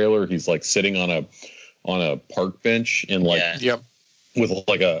in the trailer, he's like sitting on a park bench in like yep. with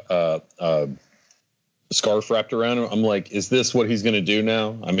like a scarf wrapped around him. I'm like, is this what he's going to do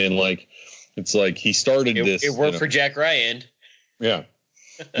now? I mean, like, it's like he started this. It worked for Jack Ryan. Yeah.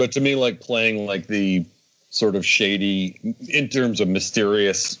 But to me, like playing like the sort of shady, in terms of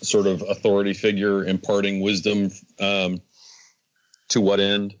mysterious sort of authority figure, imparting wisdom to what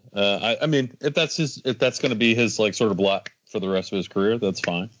end? I mean, if that's going to be his like sort of lot for the rest of his career, that's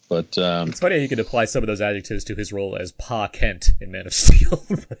fine. But it's funny how you could apply some of those adjectives to his role as Pa Kent in Man of Steel.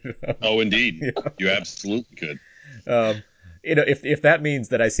 Oh, indeed, Yeah. You absolutely could. If that means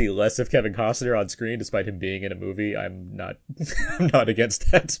that I see less of Kevin Costner on screen despite him being in a movie, I'm not against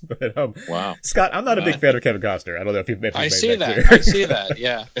that. But Wow, Scott, I'm not a big fan of Kevin Costner. I don't know if you've I made see that that. clear. I see that.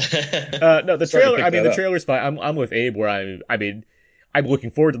 Yeah. No, the Sorry to trailer. pick I mean, that the up. trailer's fine. I'm with Abe where I'm looking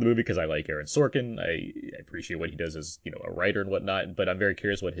forward to the movie because I like Aaron Sorkin. I appreciate what he does as a writer and whatnot. But I'm very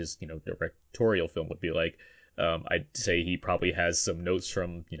curious what his directorial film would be like. I'd say he probably has some notes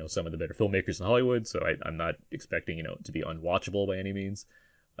from some of the better filmmakers in Hollywood. So I'm not expecting it to be unwatchable by any means.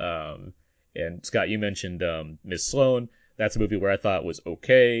 And Scott, you mentioned Miss Sloane. That's a movie where I thought was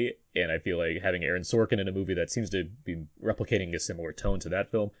okay, and I feel like having Aaron Sorkin in a movie that seems to be replicating a similar tone to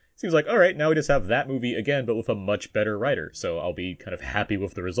that film seems like, all right, now we just have that movie again, but with a much better writer. So I'll be kind of happy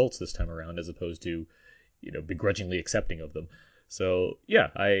with the results this time around, as opposed to, begrudgingly accepting of them. So yeah,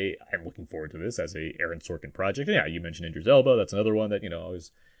 I'm looking forward to this as a Aaron Sorkin project. And yeah, you mentioned Idris Elba. That's another one that always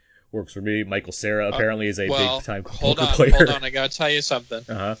works for me. Michael Cera apparently is a big time poker player. Hold on, I gotta tell you something.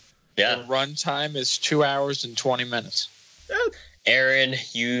 Yeah. The run time is 2 hours and 20 minutes. Aaron,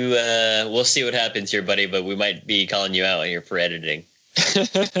 we'll see what happens here, buddy, but we might be calling you out here for editing.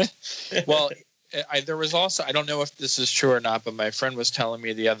 Well, there was also, I don't know if this is true or not, but my friend was telling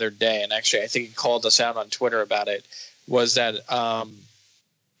me the other day, and actually I think he called us out on Twitter about it, was that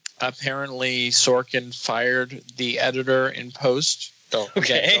apparently Sorkin fired the editor in post. Don't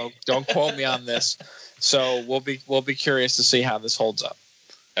quote me on this. So we'll be curious to see how this holds up.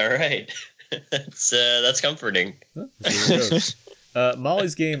 All right. That's comforting.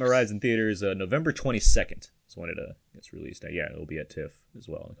 Molly's Game arrives in theaters November 22nd. That's when it gets released. Yeah, it'll be at TIFF as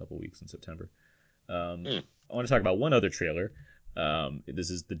well in a couple weeks in September. I want to talk about one other trailer. This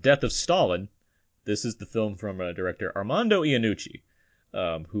is The Death of Stalin. This is the film from director Armando Iannucci,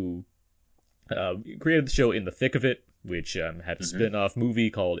 who created the show In the Thick of It, which had a spin-off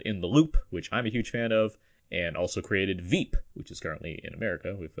movie called In the Loop, which I'm a huge fan of, and also created Veep, which is currently in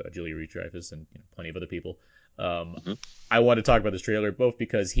America with Julia Louis-Dreyfus and plenty of other people. I want to talk about this trailer both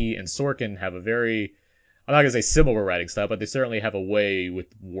because he and Sorkin have a very, I'm not going to say similar writing style, but they certainly have a way with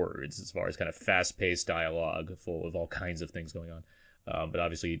words as far as kind of fast-paced dialogue full of all kinds of things going on. But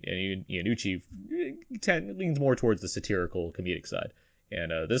obviously, Iannucci leans more towards the satirical comedic side.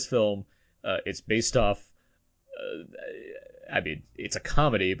 And this film, it's based off, it's a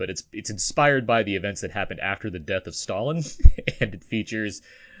comedy, but it's inspired by the events that happened after the death of Stalin, and it features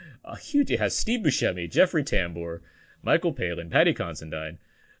it has Steve Buscemi, Jeffrey Tambor, Michael Palin, Paddy Considine,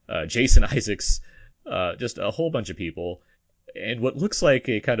 Jason Isaacs, just a whole bunch of people, and what looks like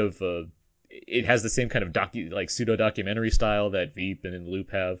a kind of it has the same kind of pseudo documentary style that Veep and In the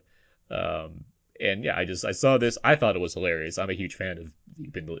Loop have. And yeah, I saw this. I thought it was hilarious. I'm a huge fan of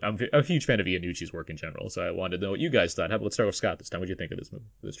I'm a huge fan of Iannucci's work in general. So I wanted to know what you guys thought. Let's start with Scott this time. What did you think of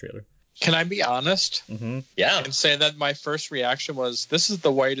this trailer? Can I be honest? Mm-hmm. Yeah. And say that my first reaction was, this is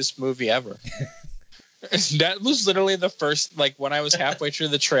the whitest movie ever. That was literally the first, like when I was halfway through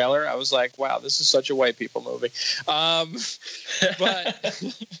the trailer, I was like, wow, this is such a white people movie.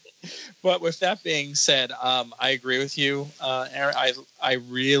 But with that being said, I agree with you, Aaron. I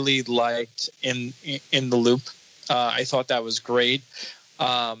really liked in the Loop. I thought that was great.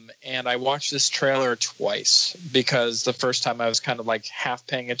 And I watched this trailer twice because the first time I was kind of like half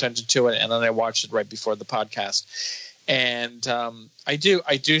paying attention to it, and then I watched it right before the podcast. And I do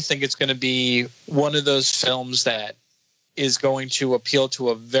think it's going to be one of those films that is going to appeal to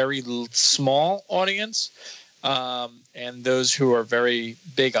a very small audience, and those who are very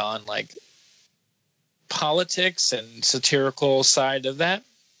big on like politics and satirical side of that.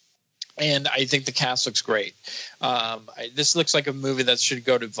 And I think the cast looks great. This looks like a movie that should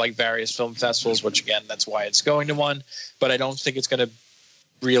go to like various film festivals, which again, that's why it's going to one. But I don't think it's going to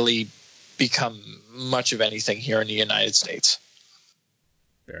really become much of anything here in the United States.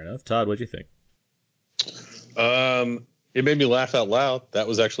 Fair enough. Todd, what'd you think? It made me laugh out loud. That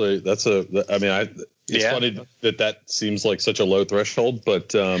was actually it's funny that seems like such a low threshold,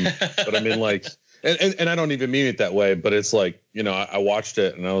 but I mean, like, and I don't even mean it that way, but it's like, you know, I watched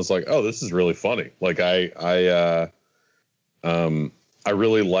it and I was like, oh, this is really funny. Like I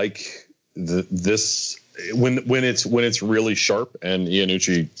really like this when it's really sharp, and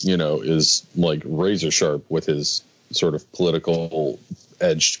Iannucci, you know, is like razor sharp with his sort of political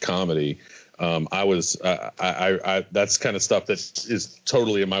edged comedy. That's kind of stuff that is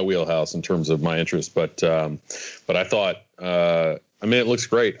totally in my wheelhouse in terms of my interest. But I thought, I mean, it looks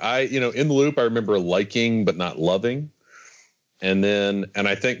great. In the Loop, I remember liking but not loving, and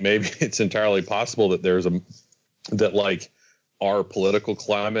I think maybe it's entirely possible that like our political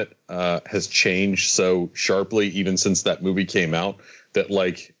climate has changed so sharply even since that movie came out that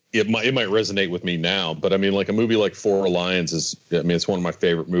like it might resonate with me now. But I mean, like a movie like Four Lions it's one of my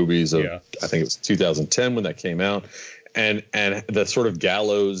favorite movies of, I think it was 2010 when that came out. And the sort of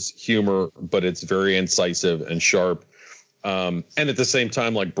gallows humor, but it's very incisive and sharp. And at the same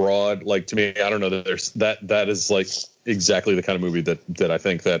time, like broad, like to me, I don't know that there's that is like exactly the kind of movie that I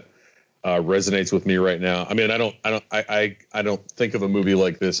think that resonates with me right now. I mean, I don't think of a movie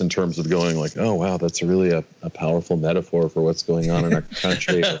like this in terms of going like, oh wow, that's really a powerful metaphor for what's going on in our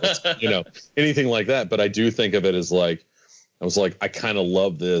country, or anything like that. But I do think of it as like, I was like, I kind of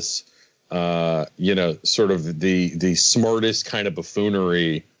love this, sort of the smartest kind of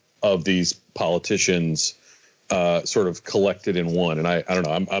buffoonery of these politicians, sort of collected in one. And I don't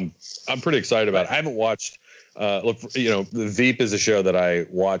know, I'm pretty excited about it. I haven't watched. The Veep is a show that I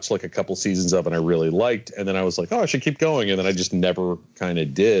watched like a couple seasons of and I really liked, and then I was like, oh, I should keep going, and then I just never kind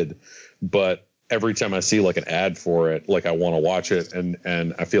of did. But every time I see like an ad for it, like I want to watch it,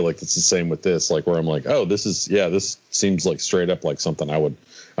 and I feel like it's the same with this, like where I'm like, oh, this seems like straight up like something I would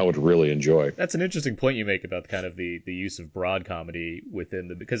really enjoy. That's an interesting point you make about kind of the use of broad comedy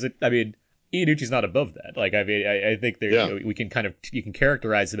within because Iannucci's not above that. Like, I mean, I think there you can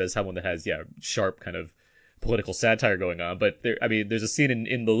characterize him as someone that has sharp kind of political satire going on, but there's a scene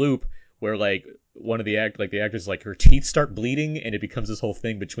in The Loop where like one of the actors, like her teeth start bleeding, and it becomes this whole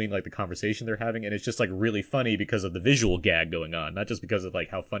thing between like the conversation they're having, and it's just like really funny because of the visual gag going on, not just because of like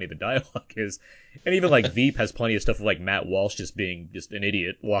how funny the dialogue is. And even like Veep has plenty of stuff of like Matt Walsh just being just an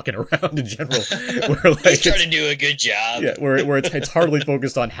idiot walking around in general, where like he's trying to do a good job. Yeah, where it's hardly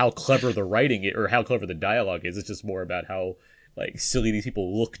focused on how clever the writing or how clever the dialogue is. It's just more about how like silly these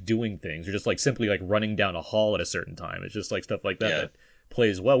people look doing things, or just like simply like running down a hall at a certain time. It's just like stuff like that that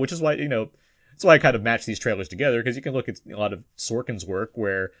plays well, which is why that's why I kind of match these trailers together, because you can look at a lot of Sorkin's work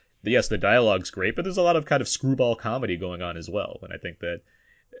where yes, the dialogue's great, but there's a lot of kind of screwball comedy going on as well, and I think that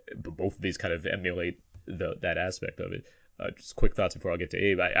both of these kind of emulate that aspect of it. Just quick thoughts before I'll get to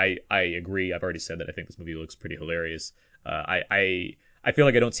Abe. I agree. I've already said that I think this movie looks pretty hilarious. I feel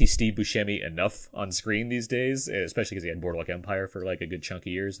like I don't see Steve Buscemi enough on screen these days, especially because he had Boardwalk Empire for like a good chunk of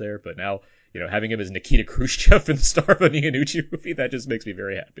years there. But now, having him as Nikita Khrushchev in the star of an Iannucci movie, that just makes me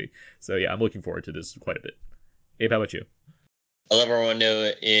very happy. So yeah, I'm looking forward to this quite a bit. Abe, how about you? I love everyone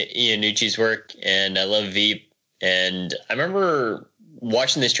know Iannucci's work, and I love Veep. And I remember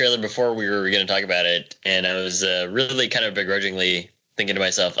watching this trailer before we were going to talk about it, and I was really kind of begrudgingly thinking to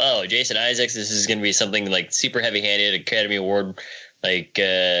myself, oh, Jason Isaacs, this is going to be something like super heavy-handed, Academy Award. Like,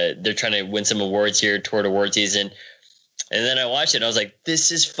 they're trying to win some awards here toward award season. And then I watched it and I was like,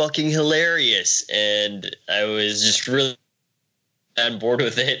 this is fucking hilarious. And I was just really on board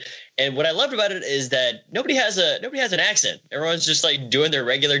with it. And what I loved about it is that nobody has an accent. Everyone's just like doing their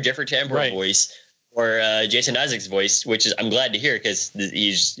regular Jeffrey Tambor voice or Jason Isaacs' voice, which is I'm glad to hear because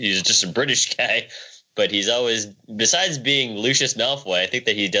he's just a British guy. But he's always, besides being Lucius Malfoy, I think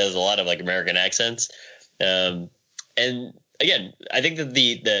that he does a lot of like American accents. And again, I think that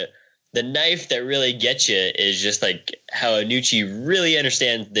the knife that really gets you is just like how Iannucci really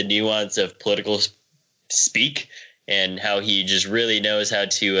understands the nuance of political speak and how he just really knows how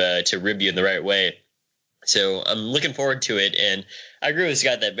to rib you in the right way. So I'm looking forward to it, and I agree with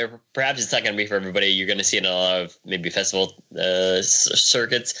Scott that perhaps it's not going to be for everybody. You're going to see it in a lot of maybe festival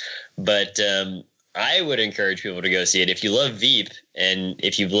circuits, but I would encourage people to go see it. If you love Veep and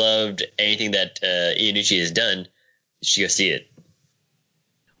if you've loved anything that Iannucci has done, you should go see it.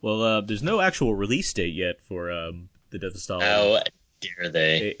 Well, there's no actual release date yet for the Death of Stalin. How dare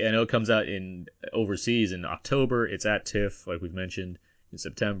they? I know it comes out in overseas in October. It's at TIFF, like we've mentioned, in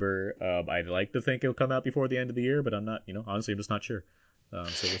September. I'd like to think it'll come out before the end of the year, but I'm not. Honestly, I'm just not sure. So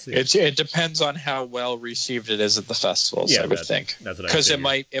we'll see. It depends on how well received it is at the festivals. I would think, that's what I because it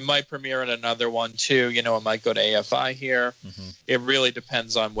might premiere at another one too. It might go to AFI here. Mm-hmm. It really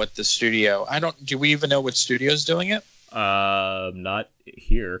depends on what the studio. Do we even know what studio's doing it? Not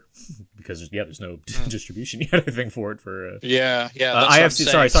here because there's no distribution yet. I think for it That's IFC.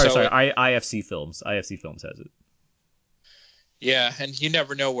 Sorry. IFC Films. IFC Films has it. Yeah, and you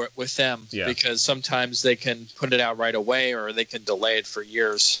never know with them because sometimes they can put it out right away or they can delay it for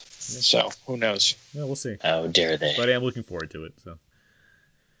years. Yeah. So who knows? Yeah, we'll see. How dare they? But I am looking forward to it. So,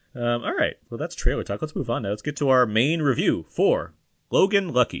 all right. Well, that's trailer talk. Let's move on now. Let's get to our main review for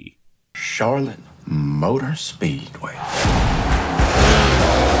Logan Lucky. Charlotte Motor Speedway.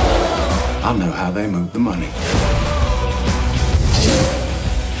 I know how they move the money.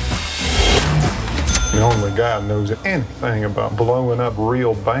 The only guy who knows anything about blowing up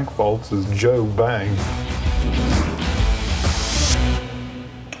real bank vaults is Joe Bang.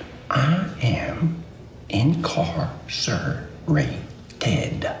 I am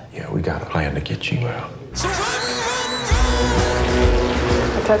incarcerated. Yeah, we got a plan to get you out.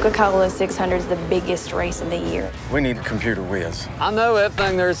 The Coca-Cola 600 is the biggest race of the year. We need a computer whiz. I know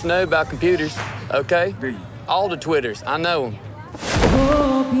everything there is to know about computers, okay? All the Twitters, I know them.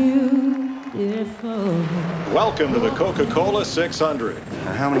 Welcome to the Coca-Cola 600.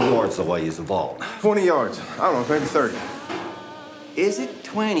 Now, how many yards away is the vault? 20 yards. I don't know, maybe 30. Is it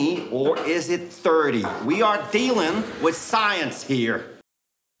 20 or is it 30? We are dealing with science here.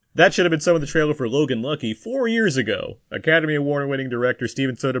 That should have been some of the trailer for Logan Lucky 4 years ago. Academy Award-winning director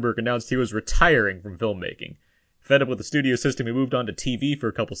Steven Soderbergh announced he was retiring from filmmaking. Fed up with the studio system, he moved on to TV for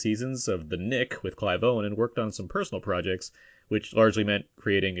a couple seasons of The Knick with Clive Owen and worked on some personal projects, which largely meant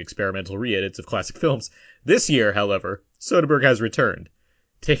creating experimental re-edits of classic films. This year, however, Soderbergh has returned.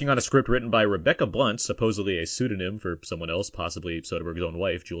 Taking on a script written by Rebecca Blunt, supposedly a pseudonym for someone else, possibly Soderbergh's own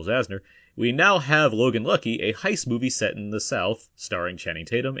wife, Jules Asner, we now have Logan Lucky, a heist movie set in the South, starring Channing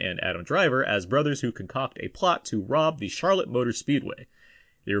Tatum and Adam Driver as brothers who concoct a plot to rob the Charlotte Motor Speedway.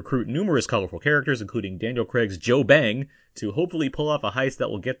 They recruit numerous colorful characters, including Daniel Craig's Joe Bang, to hopefully pull off a heist that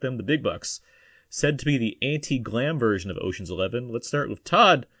will get them the big bucks. Said to be the anti-glam version of Ocean's 11, let's start with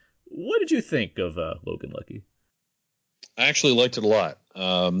Todd. What did you think of Logan Lucky? I actually liked it a lot.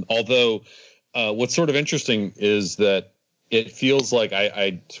 Although what's sort of interesting is that it feels like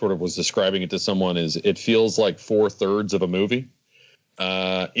I sort of was describing it to someone is it feels like 4/3 of a movie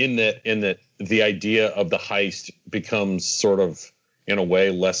in that the idea of the heist becomes sort of in a way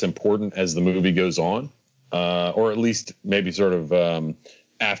less important as the movie goes on, or at least maybe sort of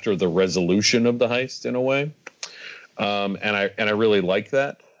after the resolution of the heist in a way. And I really like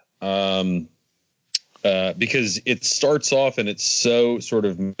that. Because it starts off and it's so sort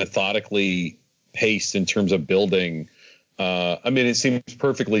of methodically paced in terms of building. It seems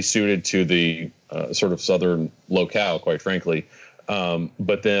perfectly suited to the sort of southern locale, quite frankly.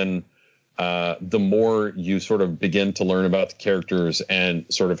 But then the more you sort of begin to learn about the characters and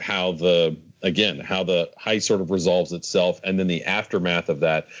sort of how the heist sort of resolves itself, and then the aftermath of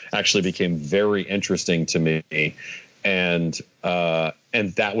that actually became very interesting to me. And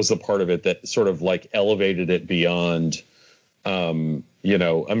that was the part of it that sort of like elevated it beyond, even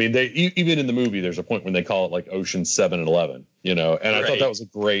in the movie, there's a point when they call it like Ocean 7 and 11, and right. I thought that was a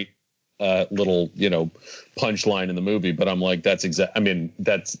great little, punchline in the movie, but I'm like, that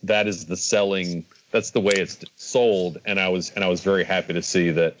is the selling, that's the way it's sold. And I was very happy to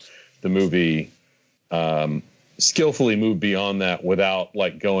see that the movie, skillfully moved beyond that without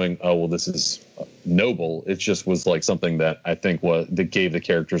like going, oh, well, this is noble. It just was like something that I think that gave the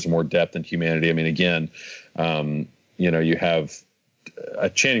characters more depth and humanity. I mean, again, you have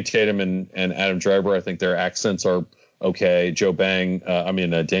Channing Tatum and Adam Driver. I think their accents are okay. Joe Bang,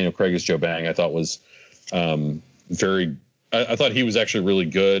 Daniel Craig as Joe Bang, I thought was I thought he was actually really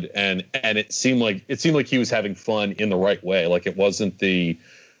good, and it seemed like he was having fun in the right way. Like it wasn't the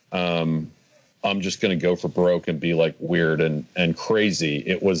I'm just going to go for broke and be like weird and crazy.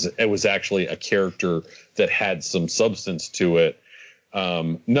 It was actually a character that had some substance to it.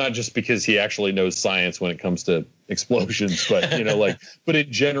 Not just because he actually knows science when it comes to explosions, but but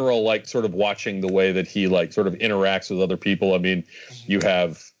in general, like sort of watching the way that he like sort of interacts with other people. I mean, you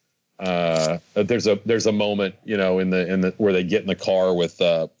have there's a moment in the where they get in the car with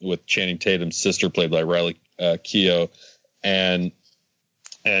Channing Tatum's sister, played by Riley Keough, and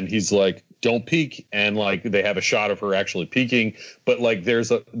he's like, don't peek, and like they have a shot of her actually peeking, but like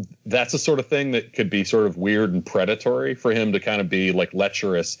that's a sort of thing that could be sort of weird and predatory for him to kind of be like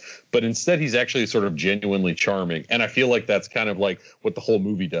lecherous, but instead he's actually sort of genuinely charming, and I feel like that's kind of like what the whole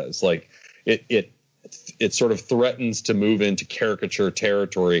movie does. Like it sort of threatens to move into caricature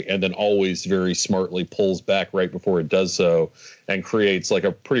territory and then always very smartly pulls back right before it does so, and creates like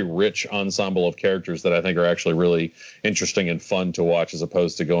a pretty rich ensemble of characters that I think are actually really interesting and fun to watch, as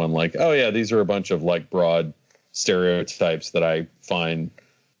opposed to going like, oh yeah, these are a bunch of like broad stereotypes that I find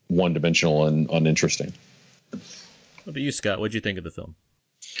one-dimensional and uninteresting. What about you, Scott? What'd you think of the film?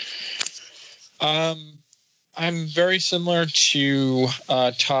 I'm very similar to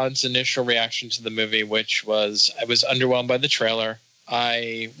Todd's initial reaction to the movie, which was I was underwhelmed by the trailer.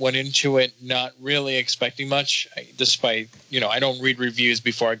 I went into it not really expecting much, despite, I don't read reviews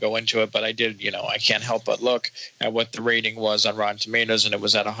before I go into it, but I did, I can't help but look at what the rating was on Rotten Tomatoes, and it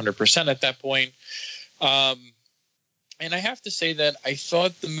was at 100% at that point. And I have to say that I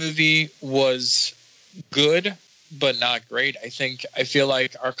thought the movie was good, but not great. I feel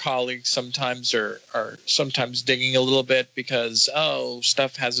like our colleagues sometimes are sometimes digging a little bit because,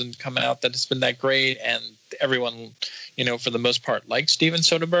 stuff hasn't come out that has been that great, and everyone, for the most part, likes Steven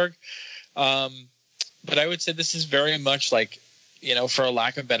Soderbergh. But I would say this is very much like, for a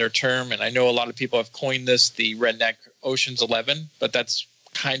lack of a better term, and I know a lot of people have coined this the redneck Ocean's 11, but that's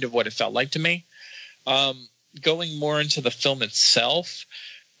kind of what it felt like to me. Going more into the film itself,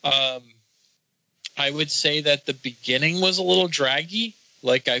 I would say that the beginning was a little draggy.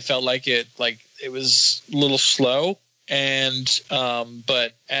 Like I felt like it was a little slow, and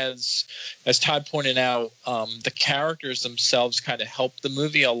but as Todd pointed out, the characters themselves kind of helped the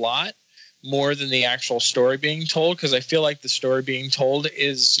movie a lot more than the actual story being told, because I feel like the story being told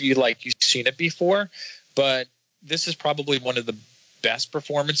is you've seen it before, but this is probably one of the best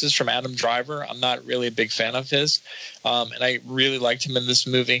performances from Adam Driver. I'm not really a big fan of his, and I really liked him in this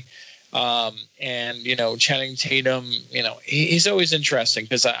movie. And Channing Tatum, he's always interesting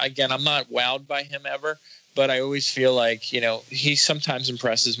because I'm not wowed by him ever, but I always feel like he sometimes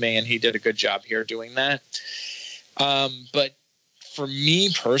impresses me, and he did a good job here doing that. But for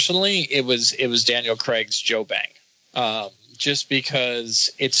me personally, it was Daniel Craig's Joe Bang, just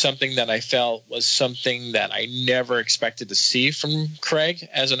because it's something that I felt was something that I never expected to see from Craig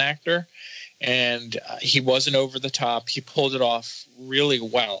as an actor. And he wasn't over the top. He pulled it off really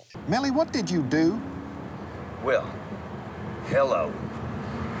well. Melly, what did you do? Well, hello.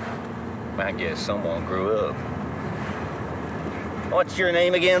 I guess someone grew up. What's your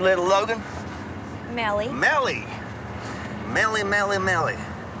name again, little Logan? Melly. Melly. Melly.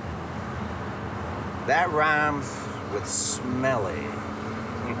 That rhymes with smelly.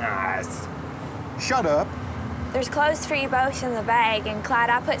 Nice. Shut up. There's clothes for you both in the bag, and Clyde,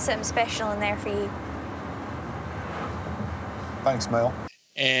 I put something special in there for you. Thanks, Mel.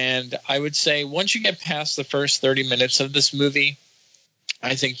 And I would say once you get past the first 30 minutes of this movie,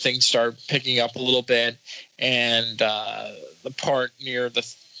 I think things start picking up a little bit, and the part near the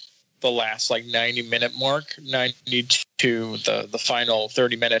last 90-minute mark, 90 to the final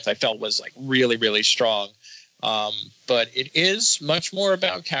 30 minutes, I felt was really, really strong. But it is much more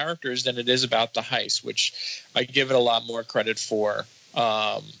about characters than it is about the heist, which I give it a lot more credit for.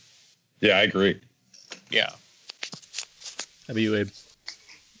 Yeah, I agree. Yeah. How about you, Abe?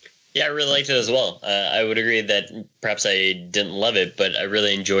 Yeah, I really liked it as well. I would agree that perhaps I didn't love it, but I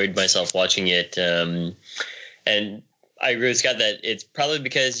really enjoyed myself watching it. And I agree with Scott that it's probably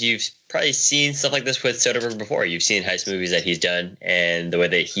because you've probably seen stuff like this with Soderbergh before. You've seen heist movies that he's done, and the way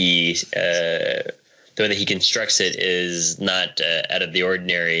that he constructs it is not out of the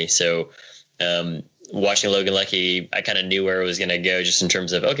ordinary. So watching Logan Lucky, I kind of knew where it was going to go, just in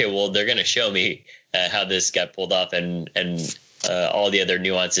terms of, okay, well, they're going to show me how this got pulled off, and all the other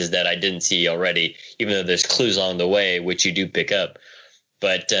nuances that I didn't see already, even though there's clues along the way, which you do pick up.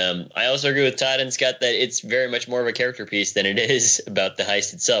 But I also agree with Todd and Scott that it's very much more of a character piece than it is about the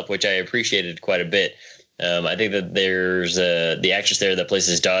heist itself, which I appreciated quite a bit. I think that there's the actress there that plays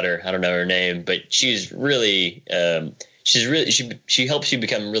his daughter. I don't know her name, but she's really she helps you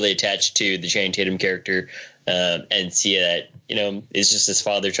become really attached to the Channing Tatum character, and see that it's just his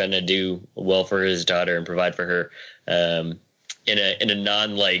father trying to do well for his daughter and provide for her in a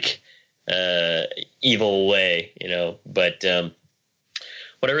non evil way, but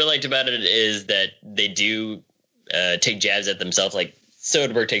What I really liked about it is that they do take jabs at themselves. Like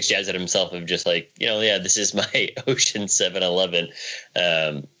Soderbergh takes jabs at himself of just like, yeah, this is my Ocean 7-Eleven.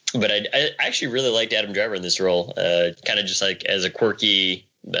 But I actually really liked Adam Driver in this role, kind of just like as a quirky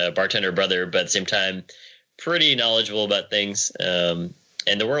bartender brother, but at the same time, pretty knowledgeable about things. And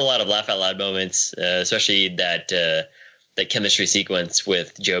there were a lot of laugh out loud moments, especially that chemistry sequence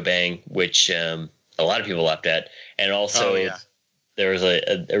with Joe Bang, which a lot of people laughed at. And also there was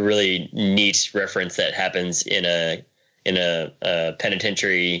a really neat reference that happens in a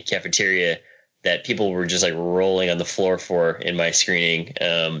penitentiary cafeteria that people were just like rolling on the floor for in my screening.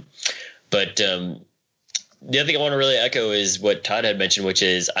 But the other thing I want to really echo is what Todd had mentioned, which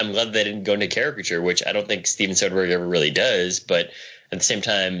is I'm glad they didn't go into caricature, which I don't think Steven Soderbergh ever really does. But at the same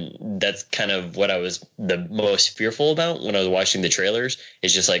time, that's kind of what I was the most fearful about when I was watching the trailers.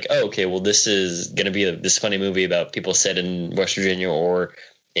 It's just like, oh, okay, well, this is going to be this funny movie about people set in West Virginia or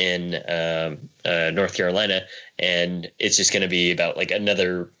in North Carolina, and it's just going to be about like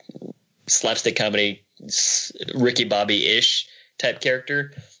another slapstick comedy, Ricky Bobby-ish type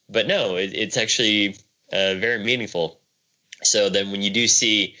character. But no, it's actually very meaningful. So then when you do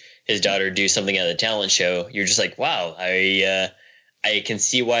see his daughter do something at the talent show, you're just like, wow, I can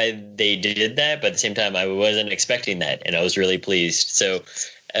see why they did that, but at the same time, I wasn't expecting that, and I was really pleased. So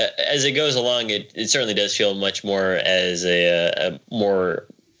as it goes along, it certainly does feel much more as a more,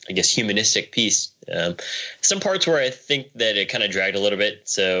 I guess, humanistic piece. Some parts where I think that it kind of dragged a little bit,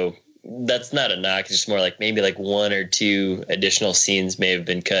 so that's not a knock. It's just more like maybe like one or two additional scenes may have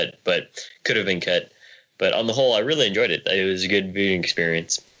been cut, but could have been cut. But on the whole, I really enjoyed it. It was a good viewing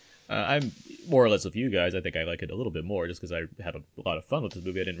experience. I'm more or less with you guys. I think I like it a little bit more just because I had a lot of fun with this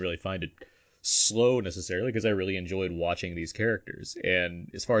movie. I didn't really find it slow necessarily because I really enjoyed watching these characters. And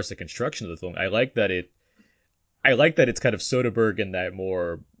as far as the construction of the film, I like that it's kind of Soderbergh in that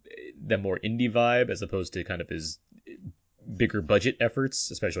more indie vibe as opposed to kind of his bigger budget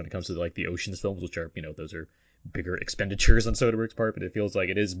efforts, especially when it comes to like the Ocean's films, which are, those are bigger expenditures on Soderbergh's part. But it feels like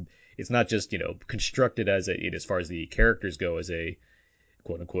it's not just, constructed as as far as the characters go as a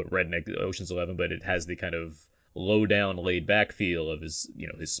quote unquote redneck Ocean's 11, but it has the kind of low down, laid back feel of his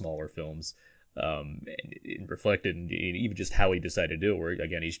smaller films. And reflected in even just how he decided to do it, where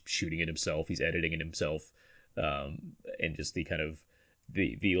again he's shooting it himself, he's editing it himself, and just the kind of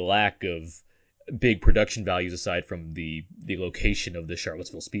the lack of big production values aside from the location of the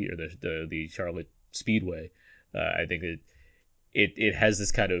Charlottesville Speed or the Charlotte Speedway. I think it has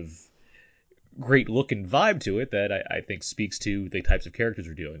this kind of great look and vibe to it that I think speaks to the types of characters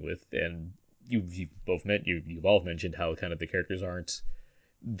we're dealing with. And you've all mentioned how kind of the characters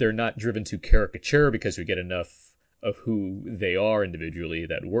they're not driven to caricature because we get enough of who they are individually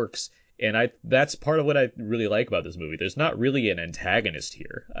that works. And that's part of what I really like about this movie. There's not really an antagonist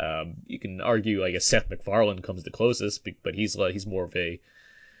here. You can argue, I guess, Seth MacFarlane comes the closest, but he's more of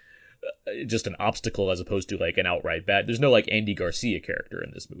just an obstacle as opposed to like an outright bad. There's no like Andy Garcia character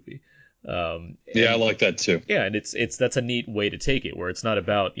in this movie. I like that too. Yeah, and that's a neat way to take it, where it's not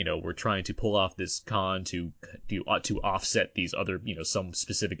about we're trying to pull off this con to offset these other some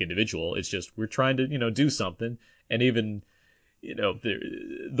specific individual. It's just we're trying to do something, and even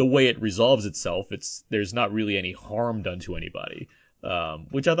the way it resolves itself, there's not really any harm done to anybody,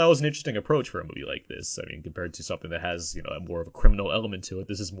 which I thought was an interesting approach for a movie like this. I mean, compared to something that has more of a criminal element to it,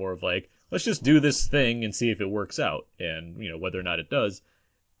 this is more of like, let's just do this thing and see if it works out, and whether or not it does.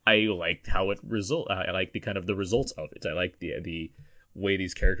 I liked how it I like the kind of the results of it. I like the way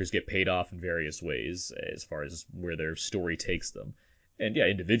these characters get paid off in various ways as far as where their story takes them. And yeah,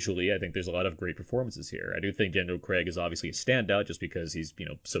 individually, I think there's a lot of great performances here. I do think Daniel Craig is obviously a standout just because he's,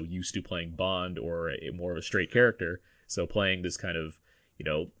 so used to playing Bond or more of a straight character. So playing this kind of,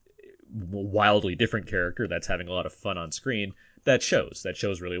 wildly different character that's having a lot of fun on screen, that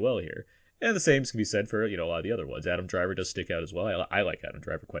shows really well here. And the same can be said for, a lot of the other ones. Adam Driver does stick out as well. I like Adam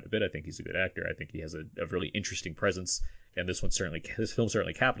Driver quite a bit. I think he's a good actor. I think he has a really interesting presence. And this film certainly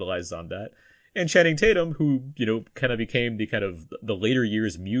capitalizes on that. And Channing Tatum, who, kind of became the later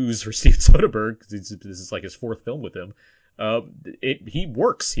years muse for Steven Soderbergh, because this is like his fourth film with him. He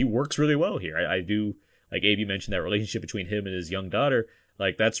works really well here. I do, like A.B. mentioned, that relationship between him and his young daughter,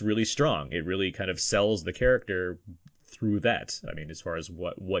 like that's really strong. It really kind of sells the character through that. I mean, as far as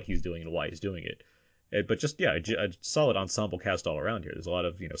what he's doing and why he's doing it. But just, yeah, a solid ensemble cast all around here. There's a lot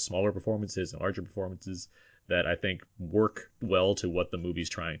of, smaller performances and larger performances that I think work well to what the movie's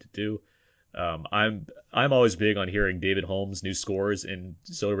trying to do. I'm always big on hearing David Holmes' new scores in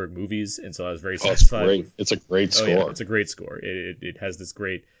Soderbergh movies, and so I was very satisfied. Great. It's a great score. Yeah, it's a great score. It has this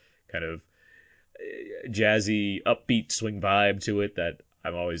great kind of jazzy, upbeat swing vibe to it that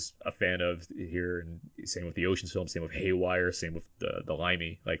I'm always a fan of here, and same with the Ocean's film, same with Haywire, same with the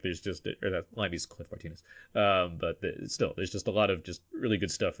Limey. Like there's just, or that Limey's Cliff Martinez, but still there's just a lot of just really good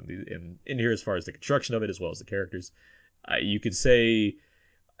stuff in here as far as the construction of it as well as the characters. You could say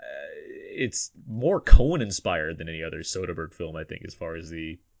it's more Coen inspired than any other Soderbergh film, I think, as far as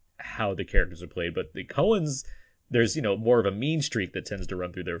how the characters are played. But the Coens, there's more of a mean streak that tends to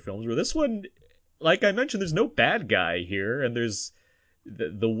run through their films. Where this one, like I mentioned, there's no bad guy here, and there's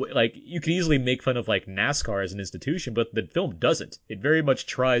the like you could easily make fun of like NASCAR as an institution, but the film doesn't. It very much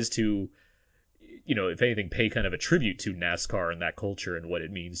tries to, if anything, pay kind of a tribute to NASCAR and that culture and what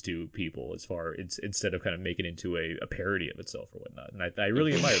it means to people instead of kind of making it into a parody of itself or whatnot. And I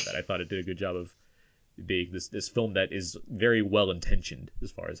really admired that. I thought it did a good job of being this film that is very well intentioned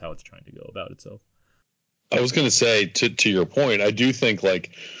as far as how it's trying to go about itself. I was going to say, to your point, I do think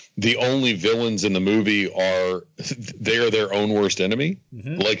like the only villains in the movie they are their own worst enemy.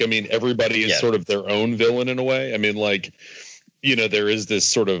 Mm-hmm. Like, I mean, everybody is sort of their own villain in a way. I mean, like, there is this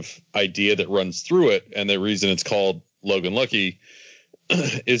sort of idea that runs through it. And the reason it's called Logan Lucky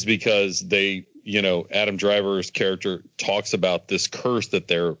is because Adam Driver's character talks about this curse that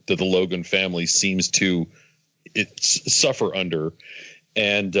the Logan family seems to suffer under.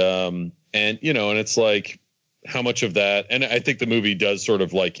 And it's like, how much of that, and I think the movie does sort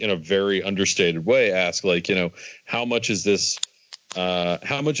of like in a very understated way ask like, how much is this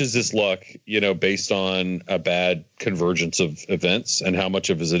luck, based on a bad convergence of events, and how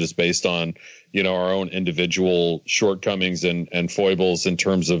much of it is based on, our own individual shortcomings and foibles in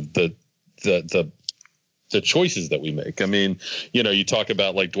terms of the choices that we make. I mean, you talk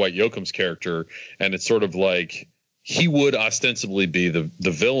about like Dwight Yoakam's character, and it's sort of like he would ostensibly be the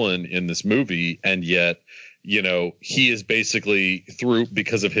villain in this movie, and yet, he is basically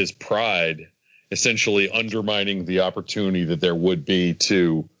because of his pride, essentially undermining the opportunity that there would be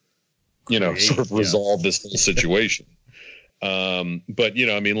to, sort of resolve this whole situation. But,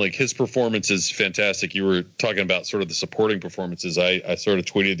 I mean, like his performance is fantastic. You were talking about sort of the supporting performances. I sort of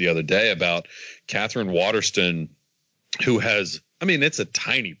tweeted the other day about Catherine Waterston, who has, I mean, it's a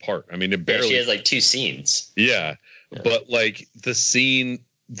tiny part. I mean, it barely. She has like 2 scenes. Yeah. But like the scene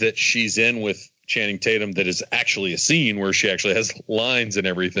that she's in with Channing Tatum, that is actually a scene where she actually has lines and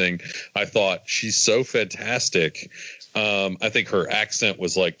everything, I thought she's so fantastic. I think her accent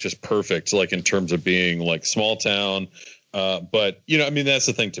was like just perfect, like in terms of being like small town. But I mean, that's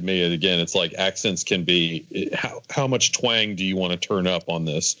the thing to me. And again, it's like accents can be how much twang do you want to turn up on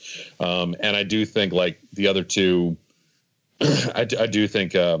this? And I do think like the other two, I do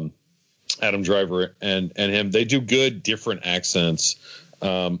think Adam Driver and him, they do good different accents.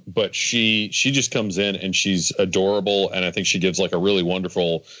 But she just comes in and she's adorable, and I think she gives like a really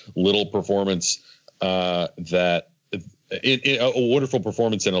wonderful little performance, a wonderful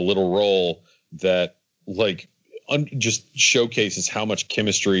performance in a little role that like just showcases how much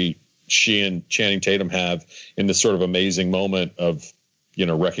chemistry she and Channing Tatum have in this sort of amazing moment of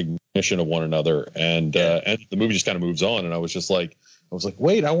recognition of one another, and the movie just kind of moves on, and I was like,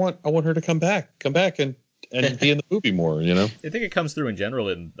 wait, I want her to come back and be in the movie more, I think it comes through in general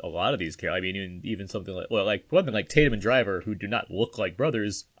in a lot of these characters. I mean, even something like Tatum and Driver, who do not look like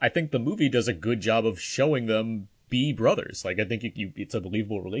brothers. I think the movie does a good job of showing them be brothers. Like, I think it's a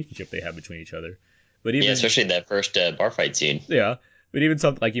believable relationship they have between each other. But even, especially that first bar fight scene. Yeah, but even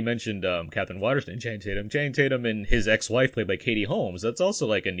something like you mentioned, Catherine Waterston, Channing Tatum and his ex-wife played by Katie Holmes. That's also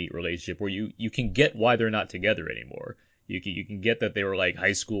like a neat relationship where you can get why they're not together anymore. You can get that they were like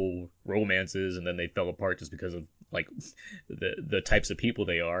high school romances and then they fell apart just because of like the types of people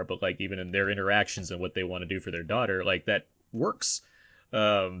they are. But like even in their interactions and what they want to do for their daughter, like that works.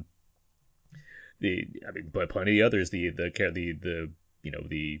 But plenty of others.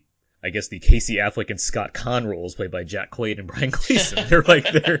 I guess the Casey Affleck and Scott Conn roles played by Jack Quaid and Brian Gleason.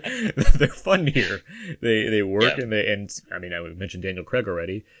 They're fun here. They work and I mean, I mentioned Daniel Craig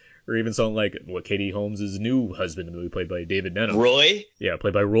already. Or even something like Katie Holmes' new husband in the movie, played by David Benham. Roy? Yeah,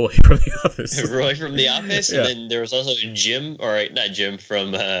 played by Roy from The Office. Roy from The Office? Yeah. And then there was also Jim, not Jim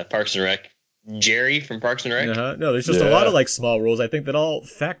from Parks and Rec. Jerry from Parks and Rec. No, there's just a lot of like small roles, I think, that all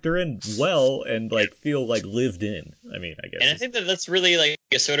factor in well and like feel like lived in. I mean, I guess. And I think that's really like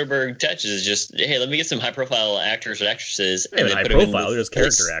a Soderbergh touch is just, hey, let me get some high profile actors and actresses. And then high profile, they're just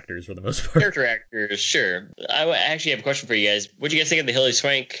character actors for the most part. Character actors, sure. I actually have a question for you guys. What do you guys think of the Hilary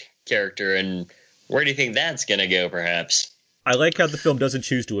Swank character, and where do you think that's gonna go, perhaps? I like how the film doesn't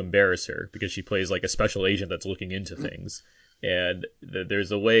choose to embarrass her, because she plays like a special agent that's looking into things, and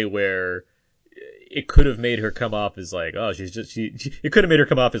there's a way where it could have made her come off as like, oh, it could have made her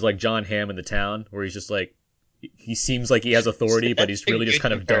come off as like John Hamm in The Town, where he's just like he seems like he has authority, but he's really just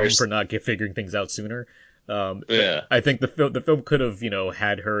kind of dumb for not figuring things out sooner. I think the film could have,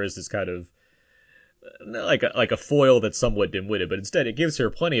 had her as this kind of like a foil that's somewhat dim-witted, but instead it gives her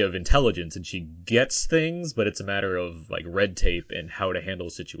plenty of intelligence and she gets things, but it's a matter of like red tape and how to handle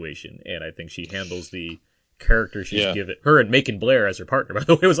a situation. And I think she handles the character she's given her, and Macon Blair as her partner. By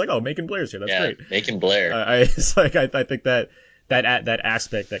the way, it was like, oh, Macon Blair's here. That's great. Macon Blair. I think that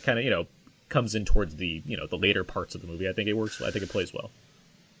aspect that kind of comes in towards the the later parts of the movie. I think it works. I think it plays well.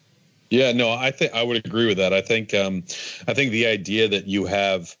 Yeah, no, I think I would agree with that. I think the idea that you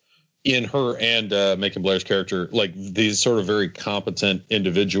have in her and Macon Blair's character, like these sort of very competent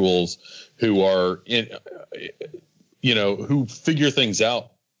individuals who are who figure things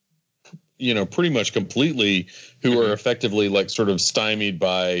out, pretty much completely, who are effectively like sort of stymied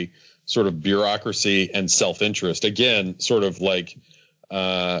by sort of bureaucracy and self-interest. Again, sort of like,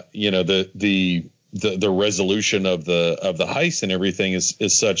 the resolution of the heist and everything is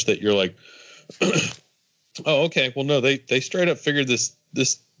such that you're like, oh, okay, well, no, they straight up figured this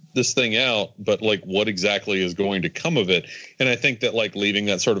thing out, but like what exactly is going to come of it? And I think that like leaving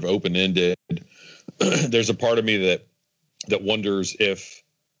that sort of open-ended, there's a part of me that wonders if,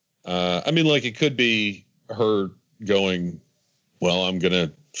 it could be her going, well, I'm going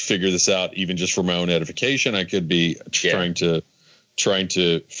to figure this out even just for my own edification. I could be trying to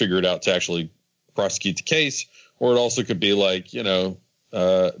figure it out to actually prosecute the case, or it also could be like,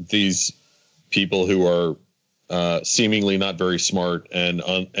 these people who are seemingly not very smart and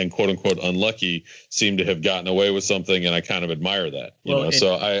quote unquote unlucky seem to have gotten away with something, and I kind of admire that.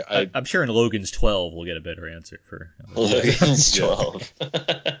 So I'm sure in Logan's 12 we'll get a better answer for Logan's 12.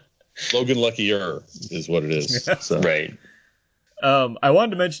 Logan Luckier is what it is. So. Right. I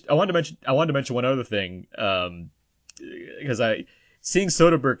wanted to mention one other thing, because seeing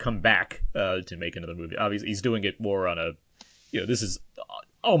Soderbergh come back to make another movie. Obviously, he's doing it more on a, this is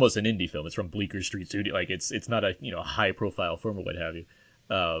almost an indie film. It's from Bleecker Street Studio. Like it's not a high profile film or what have you.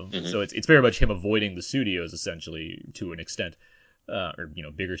 So it's very much him avoiding the studios essentially to an extent, or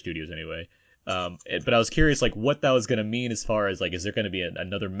bigger studios anyway. But I was curious, like, what that was going to mean as far as like, is there going to be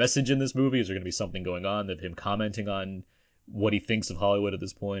another message in this movie? Is there going to be something going on of him commenting on what he thinks of Hollywood at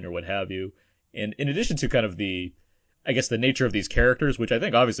this point or what have you? And in addition to kind of the nature of these characters, which I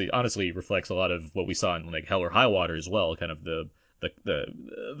think honestly reflects a lot of what we saw in like Hell or High Water as well, kind of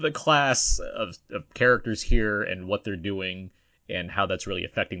the class of characters here and what they're doing and how that's really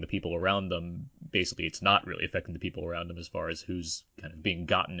affecting the people around them. Basically, it's not really affecting the people around them as far as who's kind of being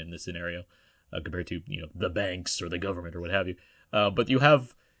gotten in this scenario compared to, the banks or the government or what have you. But you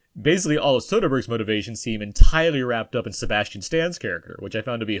have basically all of Soderbergh's motivations seem entirely wrapped up in Sebastian Stan's character, which I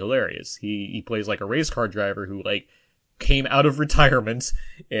found to be hilarious. He plays like a race car driver who like came out of retirement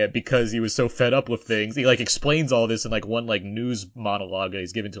because he was so fed up with things. He like explains all this in like one like news monologue that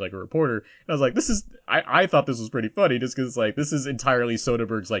he's given to like a reporter. And I was like, I thought this was pretty funny just because like this is entirely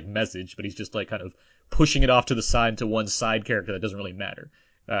Soderbergh's like message, but he's just like kind of pushing it off to the side to one side character that doesn't really matter.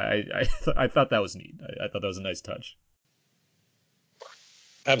 I thought that was neat. I thought that was a nice touch.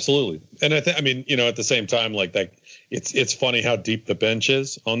 Absolutely. And at the same time, like that, it's funny how deep the bench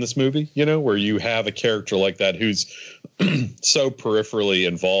is on this movie, where you have a character like that who's so peripherally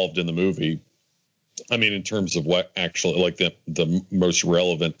involved in the movie. I mean, in terms of what actually like the most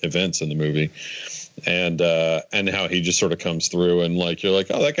relevant events in the movie, and how he just sort of comes through and like, you're like,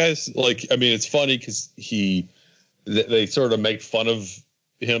 oh, that guy's like, I mean, it's funny because they sort of make fun of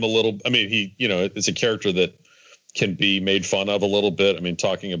him a little. I mean, it's a character that can be made fun of a little bit. I mean,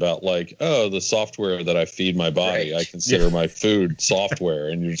 talking about like, oh, the software that I feed my body, right. I consider my food software.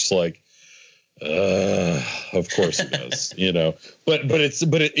 And you're just like, of course it does, but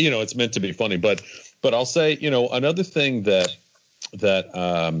it's meant to be funny. But I'll say, another thing that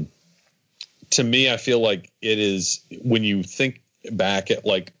to me, I feel like it is when you think back at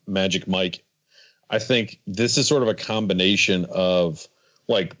like Magic Mike, I think this is sort of a combination of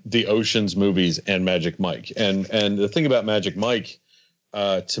like the Ocean's movies and Magic Mike. And the thing about Magic Mike,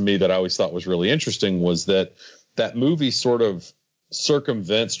 to me, that I always thought was really interesting was that movie sort of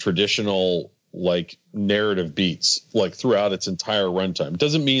circumvents traditional like narrative beats like throughout its entire runtime. It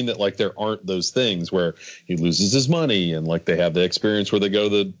doesn't mean that like there aren't those things where he loses his money and like they have the experience where they go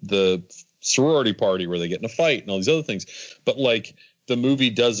to the sorority party where they get in a fight and all these other things. But like the movie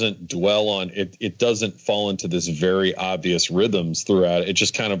doesn't dwell on it. It doesn't fall into this very obvious rhythms throughout. It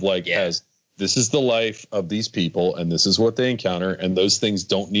just kind of like has, this is the life of these people and this is what they encounter. And those things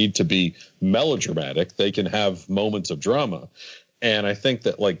don't need to be melodramatic. They can have moments of drama. And I think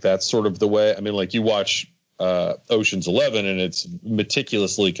that like, that's sort of the way, I mean, like you watch Ocean's 11, and it's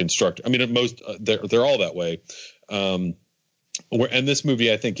meticulously constructed. I mean, most they're all that way. And this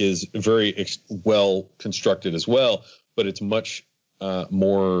movie, I think, is very well constructed as well, but it's much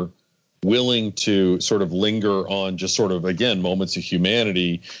more willing to sort of linger on just sort of, again, moments of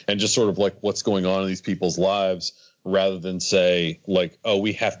humanity and just sort of like what's going on in these people's lives, rather than say like, oh,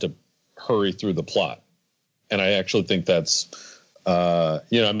 we have to hurry through the plot. And I actually think that's, I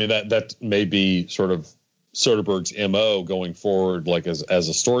mean, that may be sort of Soderbergh's MO going forward, like as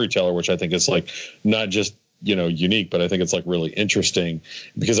a storyteller, which I think is like not just, unique, but I think it's like really interesting,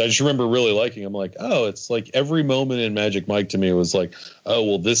 because I just remember really liking, I'm like, oh, it's like every moment in Magic Mike to me was like, oh,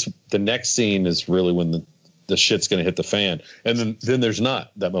 well, the next scene is really when the shit's going to hit the fan. And then there's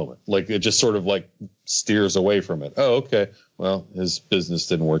not that moment. Like it just sort of like steers away from it. Oh, okay. Well, his business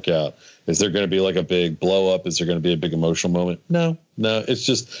didn't work out. Is there going to be like a big blow up? Is there going to be a big emotional moment? No, it's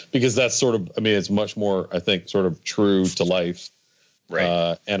just because that's sort of, I mean, it's much more, I think, sort of true to life.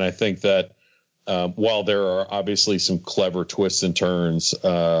 Right. And I think that, while there are obviously some clever twists and turns,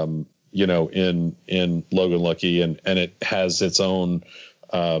 in Logan Lucky, and it has its own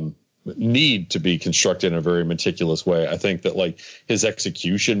need to be constructed in a very meticulous way, I think that like his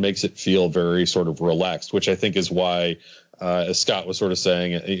execution makes it feel very sort of relaxed, which I think is why, as Scott was sort of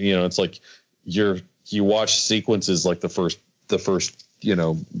saying, it's like you watch sequences like the first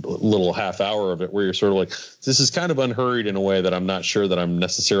little half hour of it where you're sort of like, this is kind of unhurried in a way that I'm not sure that I'm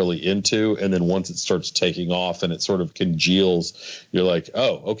necessarily into. And then once it starts taking off and it sort of congeals, you're like,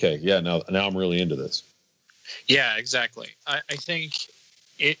 oh, okay. Yeah. Now I'm really into this. Yeah, exactly. I think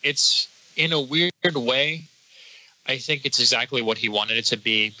it's in a weird way. I think it's exactly what he wanted it to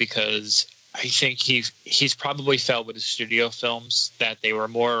be, because I think he's probably felt with his studio films that they were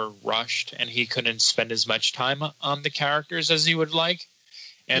more rushed and he couldn't spend as much time on the characters as he would like.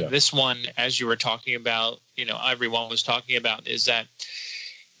 And This one, as you were talking about, everyone was talking about, is that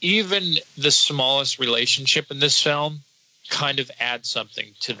even the smallest relationship in this film kind of adds something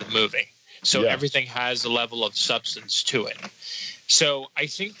to the movie. So everything has a level of substance to it. So I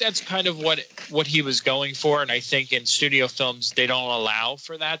think that's kind of what he was going for. And I think in studio films, they don't allow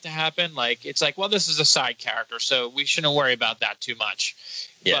for that to happen. Like, it's like, well, this is a side character, so we shouldn't worry about that too much.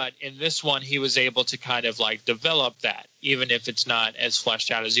 Yeah. But in this one, he was able to kind of like develop that, even if it's not as fleshed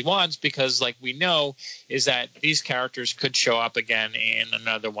out as he wants, because like we know is that these characters could show up again in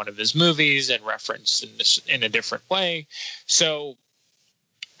another one of his movies and referenced in a different way. So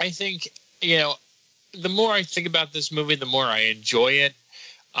I think, the more I think about this movie, the more I enjoy it.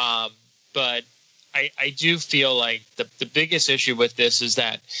 But I do feel like the biggest issue with this is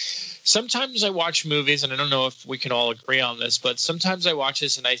that sometimes I watch movies, and I don't know if we can all agree on this, but sometimes I watch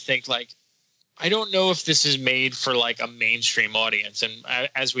this and I think like, I don't know if this is made for like a mainstream audience. And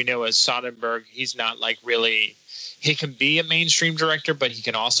as we know, as Soderbergh, he's not like really, he can be a mainstream director, but he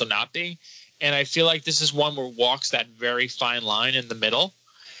can also not be. And I feel like this is one where walks that very fine line in the middle.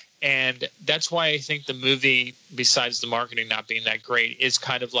 And that's why I think the movie, besides the marketing not being that great, is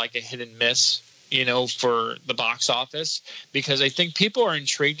kind of like a hit and miss, for the box office, because I think people are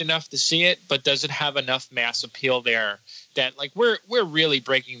intrigued enough to see it, but does it have enough mass appeal there that like we're really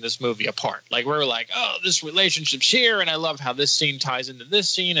breaking this movie apart? Like we're like, oh, this relationship's here, and I love how this scene ties into this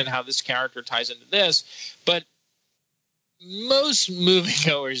scene and how this character ties into this. But most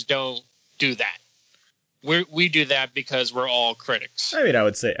moviegoers don't do that. We do that because we're all critics. I mean, I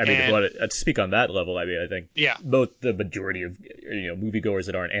would say, if you want to speak on that level, I mean, I think both the majority of moviegoers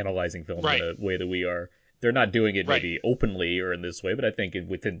that aren't analyzing films in a way that we are, they're not doing it maybe openly or in this way, but I think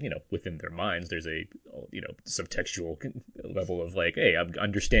within their minds, there's a subtextual level of like, hey, I'm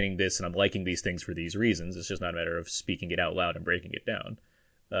understanding this and I'm liking these things for these reasons. It's just not a matter of speaking it out loud and breaking it down.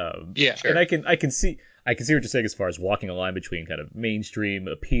 Sure. And I can see what you're saying as far as walking a line between kind of mainstream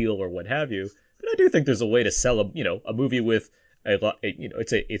appeal or what have you. But I do think there's a way to sell a movie with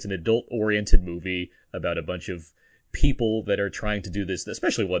it's an adult oriented movie about a bunch of people that are trying to do this,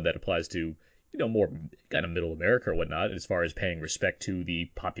 especially one that applies to more kind of middle America or whatnot, as far as paying respect to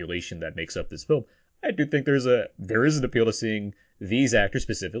the population that makes up this film. I do think there is an appeal to seeing these actors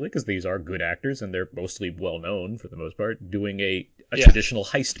specifically, because these are good actors and they're mostly well known for the most part, doing a traditional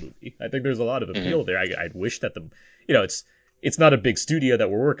heist movie. I think there's a lot of appeal there. I wish that it's not a big studio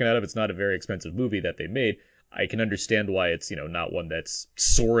that we're working out of. It's not a very expensive movie that they made. I can understand why it's not one that's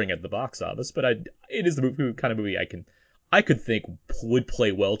soaring at the box office, but it is the kind of movie I could think would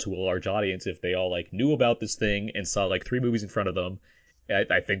play well to a large audience if they all like knew about this thing and saw like 3 movies in front of them.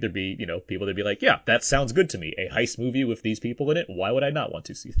 I think there'd be people that'd be like, yeah, that sounds good to me. A heist movie with these people in it. Why would I not want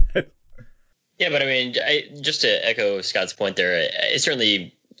to see that? Yeah, but I mean, just to echo Scott's point there, I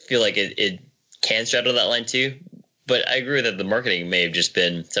certainly feel like it can straddle that line too. But I agree that the marketing may have just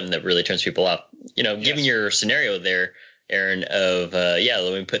been something that really turns people off. Given your scenario there, Aaron, of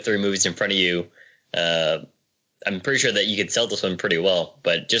let me put 3 movies in front of you. I'm pretty sure that you could sell this one pretty well,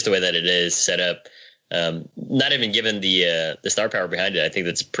 but just the way that it is set up, not even given the star power behind it, I think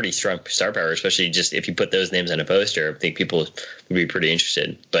that's pretty strong star power, especially just if you put those names on a poster. I think people would be pretty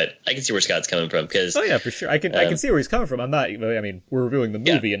interested. But I can see where Scott's coming from because for sure, I can see where he's coming from. We're reviewing the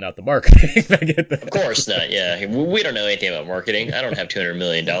movie and not the marketing. I get that. Of course not. Yeah, we don't know anything about marketing. I don't have $200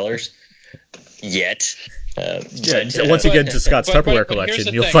 million yet. Once you get into Scott's Tupperware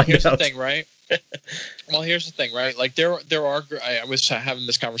collection, you'll find out. Here's the thing, right? Well, here's the thing, right? Like there are. I was having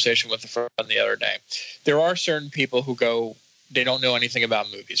this conversation with a friend the other day. There are certain people who go, they don't know anything about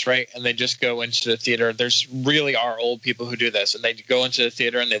movies, right? And they just go into the theater. There's really are old people who do this, and they go into the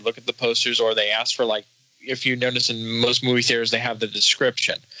theater and they look at the posters, or they ask for, like, if you notice in most movie theaters, they have the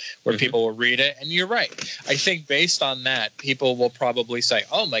description where people will read it. And you're right. I think based on that, people will probably say,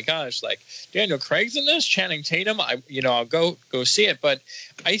 oh my gosh, like Daniel Craig's in this, Channing Tatum. I'll go see it. But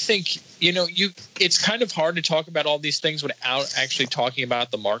I think, it's kind of hard to talk about all these things without actually talking about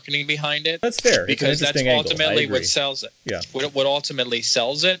the marketing behind it. That's fair. Because that's ultimately what sells it. Yeah. What ultimately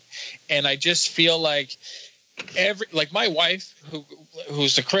sells it. And I just feel like my wife,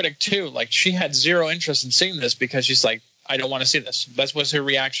 who's a critic too, like she had zero interest in seeing this because she's like, I don't want to see this. That was her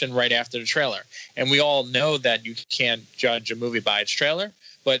reaction right after the trailer. And we all know that you can't judge a movie by its trailer,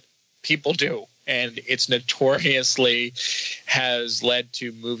 but people do. And it's notoriously has led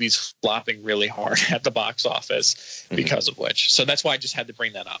to movies flopping really hard at the box office because of which. So that's why I just had to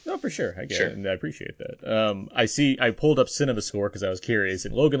bring that up. No, for sure. I get it, and I appreciate that. I pulled up CinemaScore because I was curious,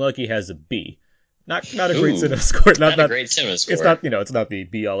 and Logan Lucky has a B. Not a great cinema score. Not a great cinema score. It's not it's not the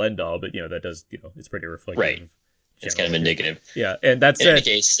be all end all, but that does it's pretty reflective. Right. It's kind of indicative. Yeah, and that said, in any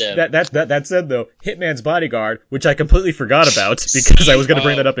case, that said though, Hitman's Bodyguard, which I completely forgot about because I was going to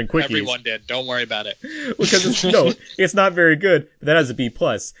bring that up in quickies. Everyone did. Don't worry about it. Because it's not very good. But that has a B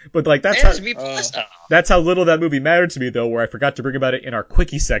plus. But like that's how little that movie mattered to me though. Where I forgot to bring about it in our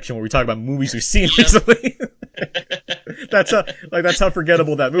quickie section where we talk about movies we've seen recently. That's how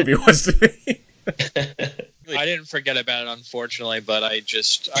forgettable that movie was to me. I didn't forget about it, unfortunately, but I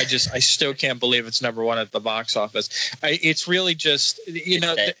still can't believe it's number 1 at the box office. It's really just,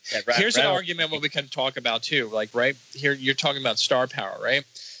 here's an argument what we can talk about too. Like, right here, you're talking about star power, right?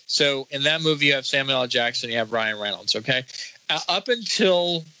 So in that movie, you have Samuel L. Jackson, you have Ryan Reynolds. Okay, up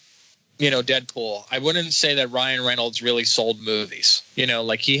until Deadpool, I wouldn't say that Ryan Reynolds really sold movies.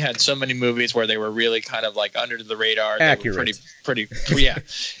 Like he had so many movies where they were really kind of like under the radar. Accurate. They were pretty, yeah.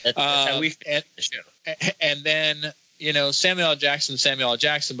 That's how we the show. And then Samuel L.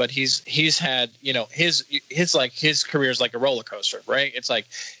 Jackson, but he's had his career is like a roller coaster, right? It's like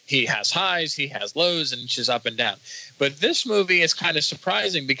he has highs, he has lows, and it's just up and down. But this movie is kind of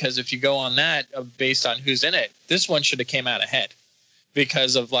surprising because if you go on that based on who's in it, this one should have came out ahead.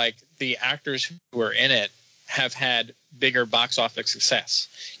 Because of like the actors who were in it have had bigger box office success,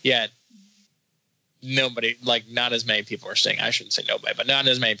 yet nobody, like not as many people are seeing. I shouldn't say nobody, but not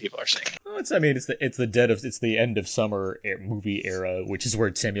as many people are seeing. Well, it's the end of summer movie era, which is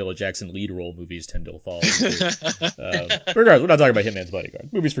where Samuel L. Jackson lead role movies tend to fall into. Regardless, we're not talking about Hitman's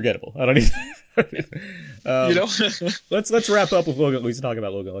Bodyguard. Movie's forgettable. I don't need. Let's wrap up with Logan. We can talk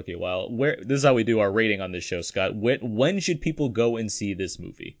about Logan Lucky a while. This is how we do our rating on this show, Scott. When should people go and see this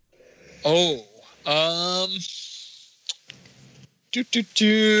movie? I'm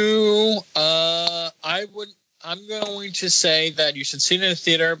going to say that you should see it in a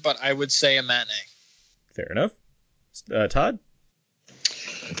theater, but I would say a matinee. Fair enough. Todd?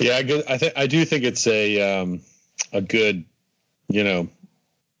 Yeah, I do think it's a good, I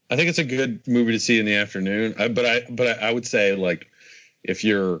think it's a good movie to see in the afternoon. But I would say, like, if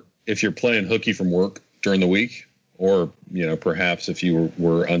you're playing hooky from work during the week, or perhaps if you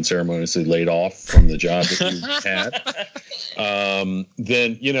were unceremoniously laid off from the job that you had,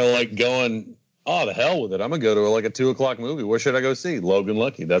 then like going, oh, the hell with it, I'm gonna go to like a 2:00 movie. What should I go see? Logan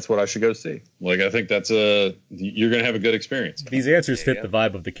Lucky. That's what I should go see. Like, I think you're gonna have a good experience. These answers fit the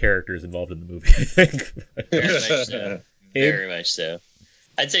vibe of the characters involved in the movie, I think. Very much so. Very much so.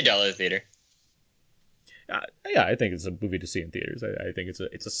 I'd say dollar theater. Yeah, I think it's a movie to see in theaters. I think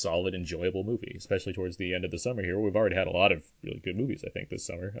it's a solid, enjoyable movie, especially towards the end of the summer here. We've already had a lot of really good movies, I think, this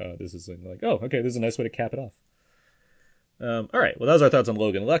summer. This is like, oh, okay, this is a nice way to cap it off. All right, well, that was our thoughts on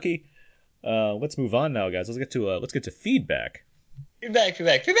Logan Lucky. Let's move on now, guys. Let's get to feedback. Feedback.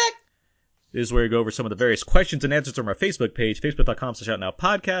 This is where we go over some of the various questions and answers from our Facebook page,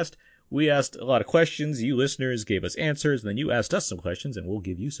 facebook.com/outnowpodcast. We asked a lot of questions. You listeners gave us answers, and then you asked us some questions, and we'll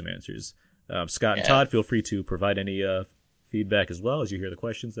give you some answers. Scott and Todd, feel free to provide any feedback as well as you hear the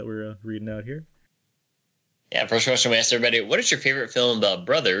questions that we're reading out here. Yeah, first question we asked everybody, what is your favorite film about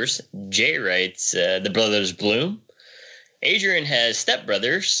brothers? Jay writes, The Brothers Bloom. Adrian has Step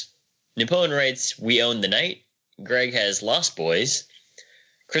Brothers. Napoleon writes, We Own the Night. Greg has Lost Boys.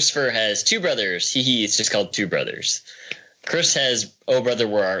 Christopher has Two Brothers. It's just called Two Brothers. Chris has Oh Brother,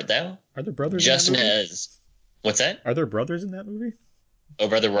 Where Art Thou? Are there brothers Justin in that movie? has... What's that? Are there brothers in that movie? Oh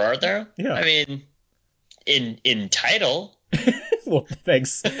Brother, Where Art Thou? Yeah. I mean, in title... Well,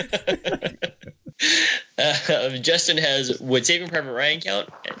 thanks. Justin has Would Saving Private Ryan count?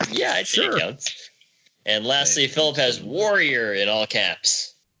 Yeah, I'd say it counts. And lastly, Philip has Warrior in all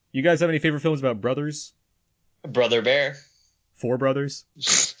caps. You guys have any favorite films about brothers? Brother Bear. Four brothers?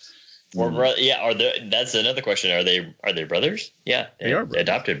 Yeah, that's another question. Are they brothers? Yeah, they are brothers.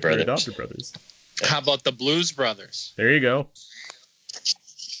 Adopted brothers. They're adopted brothers. How about the Blues Brothers? There you go.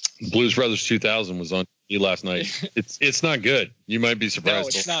 Blues Brothers 2000 was on TV last night. It's not good. You might be surprised. No,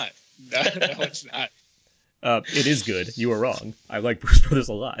 it's not. No, it's not. It is good. You were wrong. I like Blues Brothers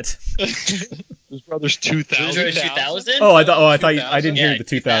a lot. Blues Brothers 2000. 2000? Oh, I thought I didn't hear the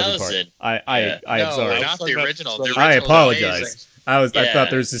 2000 part. I'm sorry. Not the original. I apologize. I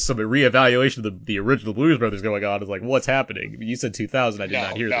thought there was just some reevaluation of the original Blues Brothers going on. I was like, what's happening? You said 2000. I did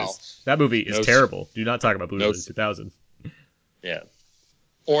not hear this. That movie is terrible. Do not talk about Blues Brothers 2000. Yeah.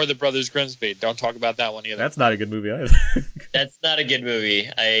 Or the Brothers Grimsby. Don't talk about that one either. That's not a good movie either. That's not a good movie.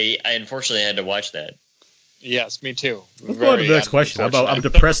 I unfortunately had to watch that. Yes, me too. Let's go on to the next question. I'm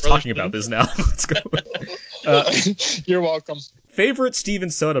depressed talking about this now. Let's go. You're welcome. Favorite Steven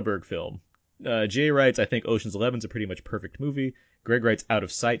Soderbergh film? Jay writes, I think Ocean's 11's a pretty much perfect movie. Greg writes, Out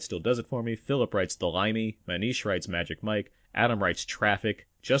of Sight still does it for me. Philip writes, The Limey. Manish writes, Magic Mike. Adam writes, Traffic.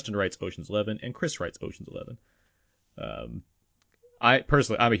 Justin writes, Ocean's 11. And Chris writes, Ocean's 11. I'm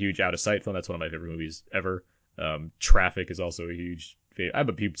a huge Out of Sight film. That's one of my favorite movies ever. Traffic is also a huge favorite. I'm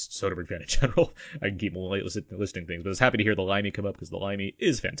a huge Soderbergh fan in general. I can keep listing things, but I was happy to hear The Limey come up because The Limey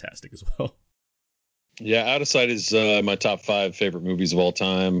is fantastic as well. Yeah, Out of Sight is my top 5 favorite movies of all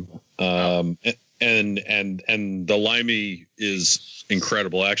time. And The Limey is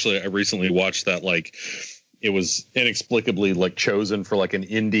incredible. Actually, I recently watched that. It was inexplicably chosen for an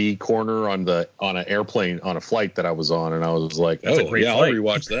indie corner on an airplane on a flight that I was on, and I was like, That's a great flight. I'll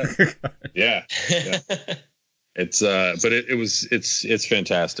rewatch that. yeah. It's it's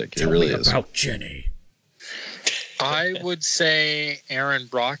fantastic. It really is. About Jenny. I would say Aaron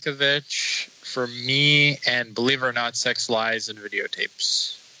Brockovich for me, and believe it or not, Sex, Lies, and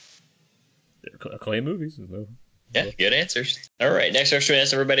Videotapes. They're acclaimed movies. Yeah, good answers. All right, next question we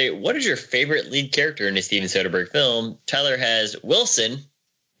asked everybody, what is your favorite lead character in a Steven Soderbergh film? Tyler has Wilson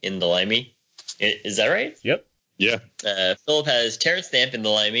in The Limey. Is that right? Yep. Yeah. Philip has Terrence Stamp in The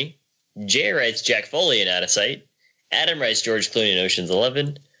Limey. Jay writes Jack Foley in Out of Sight. Adam writes George Clooney in Ocean's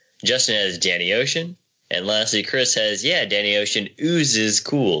 11. Justin has Danny Ocean. And lastly, Chris has, Danny Ocean oozes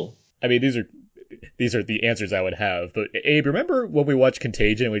cool. I mean, these are the answers I would have. But Abe, remember when we watched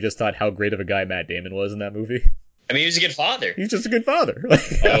Contagion and we just thought how great of a guy Matt Damon was in that movie? I mean, he was a good father. He's just a good father.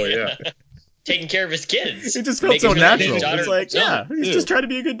 Oh, yeah. Taking care of his kids. It just felt so natural. It's like, he's just trying to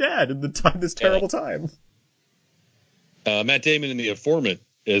be a good dad in this terrible time. Matt Damon in The Informant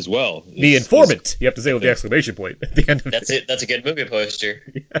as well. The Informant. You have to say with the exclamation point at the end of it. That's a good movie poster.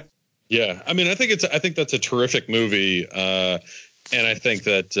 Yeah. I mean, I think that's a terrific movie. And I think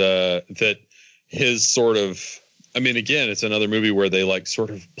that his sort of, I mean, again, it's another movie where they sort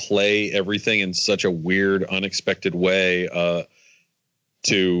of play everything in such a weird, unexpected way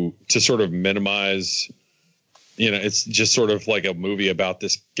to sort of minimize, it's just sort of like a movie about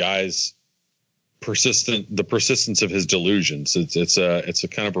this guy's the persistence of his delusions. It's a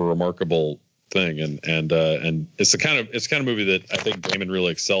kind of a remarkable thing, and it's the kind of movie that I think Damon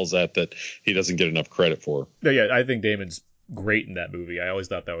really excels at that he doesn't get enough credit for. Yeah, I think Damon's great in that movie. I always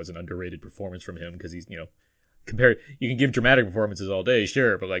thought that was an underrated performance from him because he's, you can give dramatic performances all day,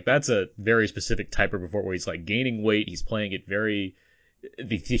 sure, but that's a very specific type of performance where he's gaining weight. He's playing it very,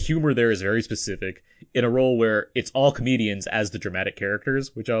 the humor there is very specific in a role where it's all comedians as the dramatic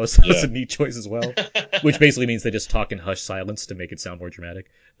characters, which I always thought was a neat choice as well, which basically means they just talk in hushed silence to make it sound more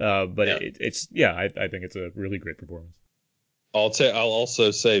dramatic. I think it's a really great performance. I'll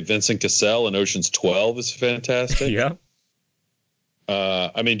also say Vincent Cassel in Ocean's 12 is fantastic. Yeah.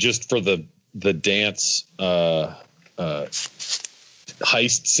 I mean, just for the dance heist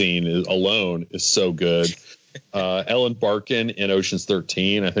scene alone is so good. Ellen Barkin in Ocean's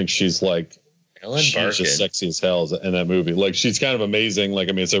 13, I think she's just sexy as hell in that movie. She's kind of amazing. I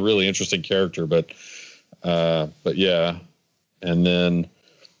mean, it's a really interesting character, but yeah. And then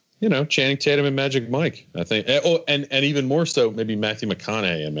Channing Tatum and Magic Mike, I think. Oh, and even more so, maybe Matthew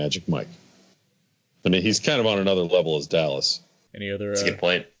McConaughey and Magic Mike. I mean, he's kind of on anher level as Dallas. Any other? That's a good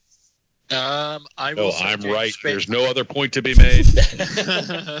point. I'm right. There's no other point to be made. Well,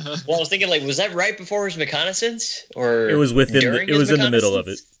 I was thinking, was that right before his reconnaissance, or it was within? It was in the middle of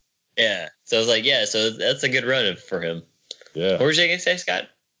it. Yeah. So I was like, so that's a good run for him. Yeah. What were you gonna say, Scott?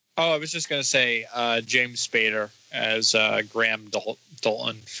 Oh, I was just gonna say James Spader as Graham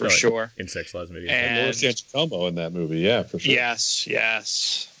Dalton for sure. In Sex, Lies, Maybe. And Laura Sanchicomo in that movie, yeah, for sure.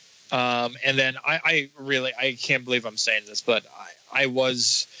 Yes. And then I can't believe I'm saying this, but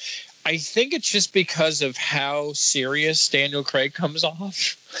I think it's just because of how serious Daniel Craig comes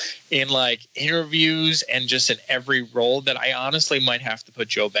off in interviews and just in every role that I honestly might have to put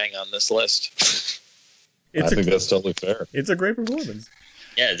Joe Bang on this list. I think that's totally fair. It's a great performance.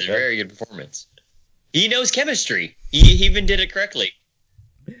 Yeah, it's a very good performance. He knows chemistry. He even did it correctly.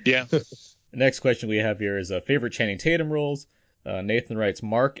 Yeah. The next question we have here is favorite Channing Tatum roles. Nathan writes,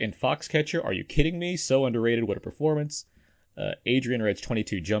 Mark and Foxcatcher. Are you kidding me? So underrated. What a performance. Adrian writes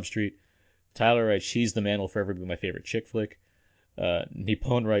 22 Jump Street. Tyler writes She's the Man Will Forever Be My Favorite Chick Flick.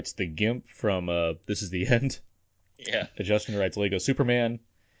 Nippon writes The Gimp from This Is the End. Yeah. Justin writes Lego Superman.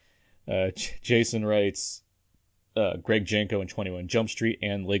 Jason writes Greg Janko in 21 Jump Street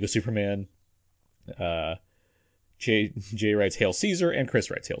and Lego Superman. Jay writes Hail Caesar, and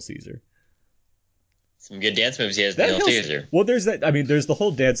Chris writes Hail Caesar. Some good dance moves he has in Hail Caesar. Well, there's that. I mean, there's the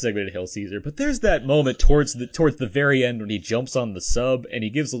whole dance segment in Hail Caesar, but there's that moment towards the very end when he jumps on the sub and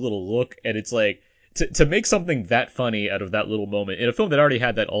he gives a little look, and it's like to make something that funny out of that little moment in a film that already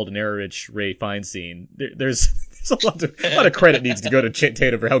had that Alden Ehrenreich Ray Fiennes scene. There's a lot of credit needs to go to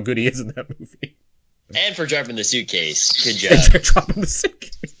Tatum for how good he is in that movie. And for dropping the suitcase. Good job. Dropping the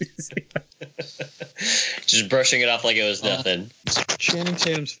suitcase. Just brushing it off like it was nothing. Channing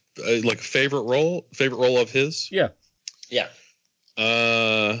Tatum's favorite role of his? Yeah.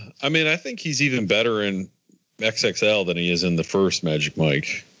 I mean, I think he's even better in XXL than he is in the first Magic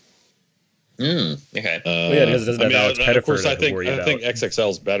Mike. Okay. Because it doesn't have Alex Pettyfer. Of course, I think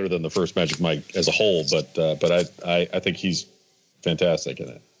XXL is better than the first Magic Mike as a whole, but I think he's fantastic in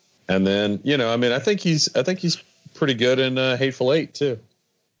it. And then I think he's pretty good in Hateful Eight too.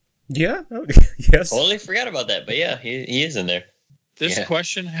 Yeah. Yes. Totally forgot about that, but yeah, he is in there. This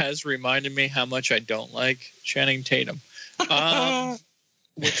question has reminded me how much I don't like Channing Tatum,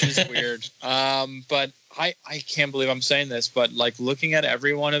 which is weird. But I can't believe I'm saying this, but looking at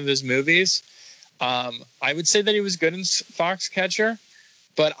every one of his movies, I would say that he was good in Foxcatcher,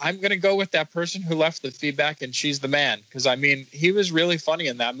 but I'm going to go with that person who left the feedback and She's the Man, because I mean, he was really funny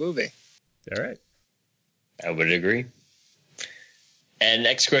in that movie. All right. I would agree. And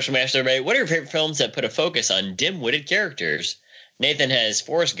next question we asked everybody, what are your favorite films that put a focus on dim-witted characters? Nathan has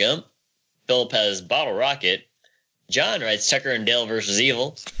Forrest Gump. Philip has Bottle Rocket. John writes Tucker and Dale versus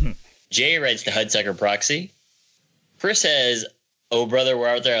Evil. Jay writes The Hudsucker Proxy. Chris has Oh Brother, Where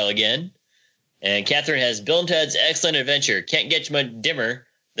Art Thou Again? And Catherine has Bill and Ted's Excellent Adventure. Can't get much dimmer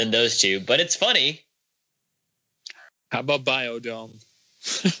than those two, but it's funny. How about Biodome?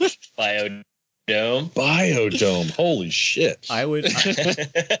 Biodome. Holy shit. I would say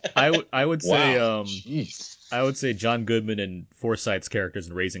wow. I would say John Goodman and Forsythe's characters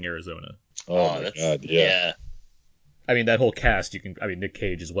in Raising Arizona. Oh my God, yeah. I mean, that whole cast, Nick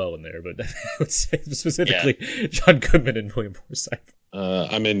Cage as well in there, but I would say specifically John Goodman and William Forsythe.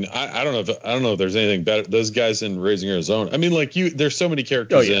 I mean, I don't know if there's anything better. Those guys in Raising Arizona. I mean, there's so many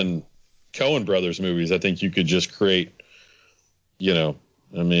characters in Coen Brothers movies. I think you could just create, I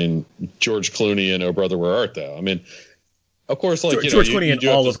mean, George Clooney and Oh Brother, Where Art Thou? I mean, of course, George Clooney in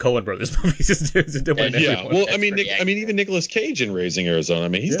all of Coen Brothers movies is doing everyone. Well, I mean, even Nicolas Cage in Raising Arizona. I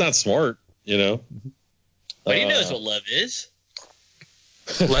mean, he's not smart, But he knows what love is.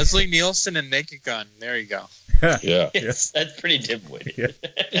 Leslie Nielsen and Naked Gun. There you go. Yeah. Yes, that's pretty dim-witted. Yeah.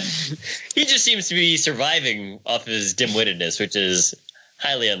 He just seems to be surviving off his dim-wittedness, which is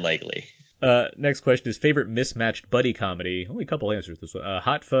highly unlikely. Next question is favorite mismatched buddy comedy. Only a couple answers to this one.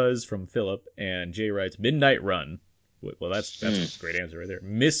 Hot Fuzz from Philip, and Jay writes Midnight Run. Well, that's a great answer right there.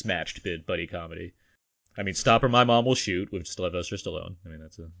 Mismatched buddy comedy. I mean, Stop or My Mom Will Shoot with Sylvester Stallone. I mean,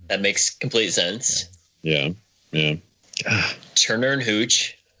 that makes complete sense. Yeah. Turner and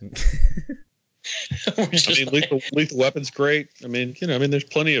Hooch. Lethal Weapon's great. I mean, there's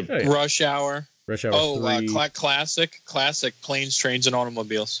plenty of Rush Hour. Rush Hour 3. Classic Planes, Trains, and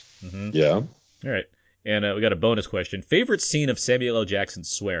Automobiles. Mm-hmm. Yeah. All right. And we got a bonus question. Favorite scene of Samuel L. Jackson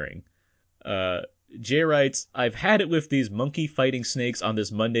swearing? Jay writes, I've had it with these monkey fighting snakes on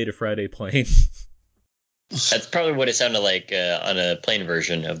this Monday to Friday plane. That's probably what it sounded like on a plain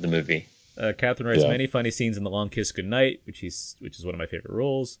version of the movie. Catherine writes many funny scenes in The Long Kiss Goodnight, which is one of my favorite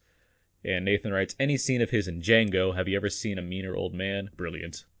roles. And Nathan writes, any scene of his in Django, have you ever seen a meaner old man?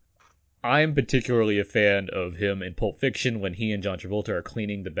 Brilliant. I'm particularly a fan of him in Pulp Fiction when he and John Travolta are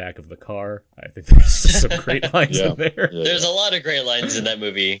cleaning the back of the car. I think there's some great lines in there. There's a lot of great lines in that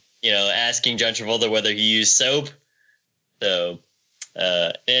movie. Asking John Travolta whether he used soap. So,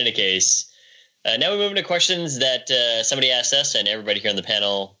 in any case, now we move into questions that somebody asked us, and everybody here on the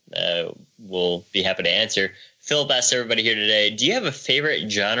panel will be happy to answer. Philip asked everybody here today, do you have a favorite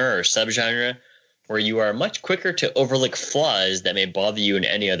genre or subgenre where you are much quicker to overlook flaws that may bother you in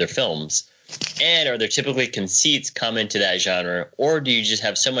any other films? And are there typically conceits common to that genre, or do you just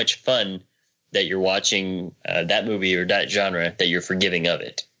have so much fun that you're watching that movie or that genre that you're forgiving of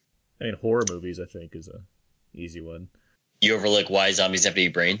it? I mean, horror movies, I think, is a easy one. You overlook why zombies have to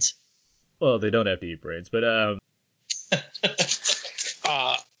eat brains? Well, they don't have to eat brains, but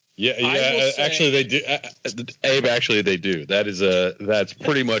actually they do. Abe, actually they do. That's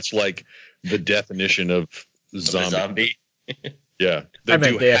pretty much like the definition of zombie. Yeah,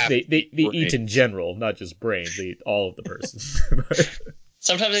 they eat in general, not just brains. They eat all of the person.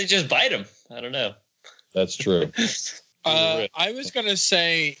 Sometimes they just bite them. I don't know. That's true. I was gonna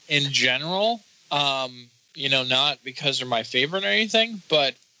say in general, not because they're my favorite or anything,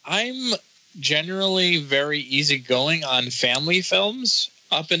 but I'm generally very easygoing on family films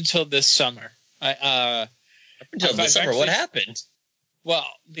up until this summer. Up until this summer, what happened? Well,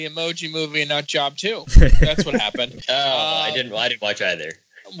 the Emoji Movie and Nut Job 2. That's what happened. I didn't watch either.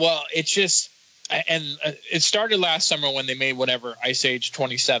 Well, it started last summer when they made whatever Ice Age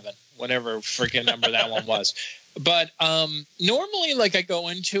 27, whatever freaking number that one was. But normally, like, I go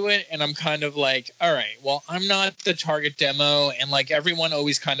into it and I'm kind of like, all right, well, I'm not the target demo, and like everyone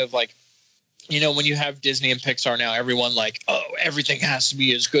always kind of like, when you have Disney and Pixar now, everyone like, oh, everything has to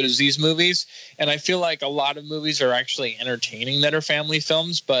be as good as these movies. And I feel like a lot of movies are actually entertaining that are family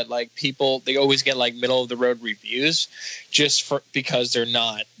films, but like they always get like middle of the road reviews because they're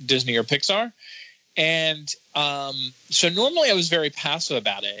not Disney or Pixar. And so normally I was very passive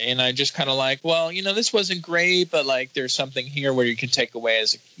about it, and I just kind of like, well, this wasn't great, but like there's something here where you can take away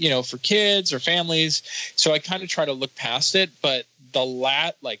as for kids or families. So I kind of try to look past it. But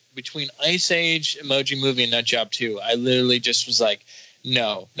between Ice Age, Emoji Movie, and Nut Job 2, I literally just was like,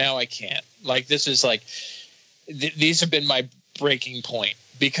 no, now I can't. Like, this is like these have been my breaking point.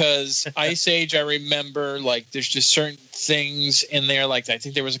 Because Ice Age, I remember, like, there's just certain things in there. Like, I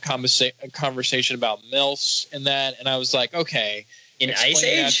think there was a conversation about MILFs in that, and I was like, okay. In Ice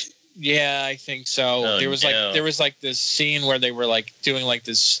Age? Yeah, I think so. Oh, there was this scene where they were like doing like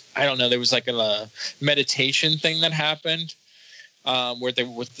this. I don't know. There was like a meditation thing that happened. Where they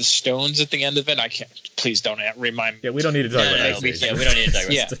with the stones at the end of it. I can't. Please don't remind me. Yeah, we don't need to talk about Ice Age. Yeah, we don't need to talk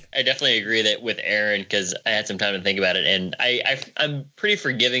about it. I definitely agree that with Aaron, because I had some time to think about it, and I'm pretty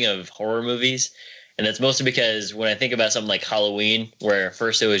forgiving of horror movies, and that's mostly because when I think about something like Halloween, where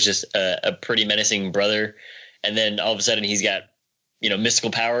first it was just a pretty menacing brother, and then all of a sudden he's got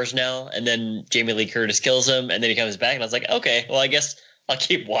mystical powers now, and then Jamie Lee Curtis kills him, and then he comes back, and I was like, okay, well, I guess I'll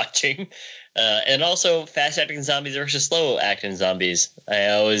keep watching. And also fast-acting zombies versus slow-acting zombies.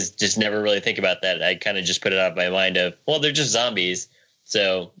 I always just never really think about that. I kind of just put it out of my mind of, well, they're just zombies.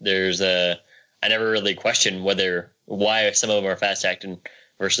 So I never really question why some of them are fast-acting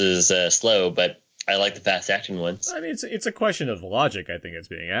versus slow, but I like the fast-acting ones. I mean, it's a question of logic, I think, it's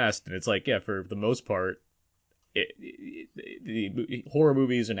being asked. And it's like, yeah, for the most part, the horror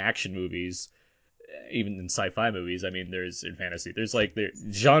movies and action movies, even in sci-fi movies, I mean, there's in fantasy, there's like the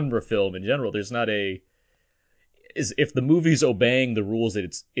genre film in general. There's not if the movie's obeying the rules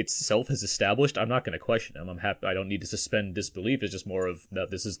that itself has established, I'm not going to question them. I'm happy. I don't need to suspend disbelief. It's just more of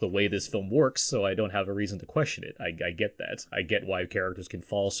that this is the way this film works, so I don't have a reason to question it. I get that. I get why characters can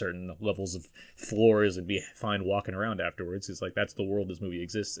fall certain levels of floors and be fine walking around afterwards. It's like that's the world this movie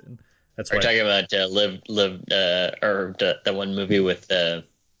exists in. That's why. Are you talking about or the one movie with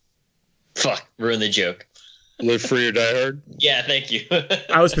ruin the joke. Live Free or Die Hard? Yeah, thank you.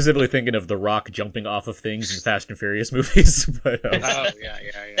 I was specifically thinking of The Rock jumping off of things in Fast and Furious movies. But, yeah.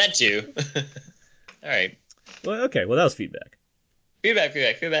 That too. All right. Well, okay. Well, that was feedback. Feedback.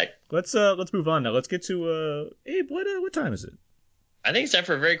 Let's move on now. Let's get to Abe. What time is it? I think it's time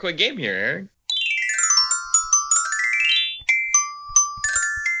for a very quick game here, Aaron.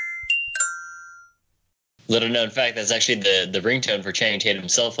 Little known fact, that's actually the ringtone for Channing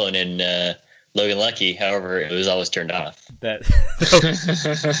Tatum's cell phone in Logan Lucky. However, it was always turned off. That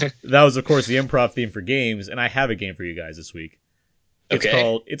was, of course, the improv theme for games, and I have a game for you guys this week.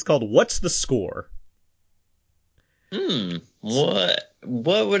 It's called What's the Score? What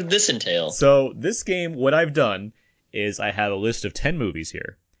would this entail? So this game, what I've done is I have a list of 10 movies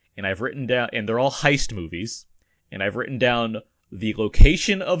here, and I've written down, and they're all heist movies, and I've written down the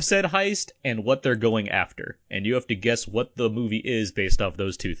location of said heist and what they're going after, and you have to guess what the movie is based off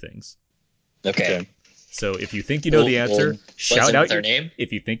those two things. Okay. So if you think you know the answer, shout out their name.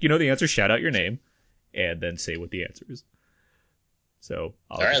 If you think you know the answer, shout out your name, and then say what the answer is. So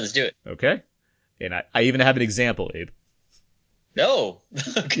all right, let's do it. Okay, and I even have an example, Abe. No.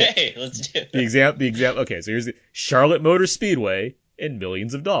 Okay, let's do it. The example. Okay, so here's the Charlotte Motor Speedway and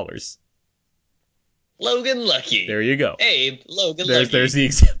millions of dollars. Logan Lucky. There you go. Abe, Logan Lucky. There's the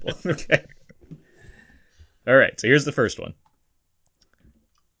example. Okay. All right, so here's the first one.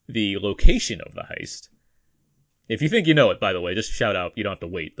 The location of the heist. If you think you know it, by the way, just shout out. You don't have to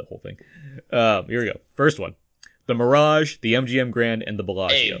wait the whole thing. Here we go. First one. The Mirage, the MGM Grand, and the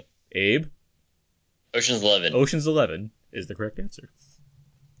Bellagio. Abe? Ocean's 11. Ocean's 11 is the correct answer.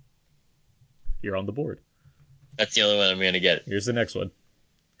 You're on the board. That's the only one I'm going to get. Here's the next one.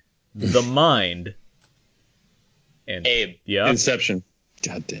 The Mind. And Abe. Yeah. Inception.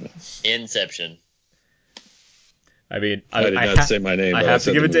 God damn it. Inception. I mean, I did not say my name. I have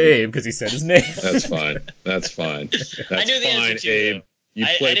to give it to Abe because he said his name. That's fine. That's fine. I knew the answer too, Abe. You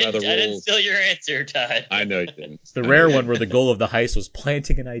played by the rules. I didn't steal your answer, Todd. I know you didn't. It's the rare one where the goal of the heist was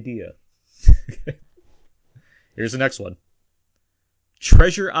planting an idea. Here's the next one.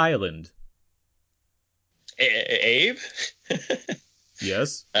 Treasure Island. Abe?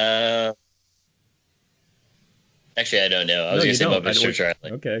 Yes? Actually, I don't know. I was going to say Muppets Treasure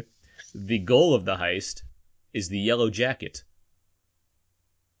Island. Okay. The goal of the heist is the Yellow Jacket.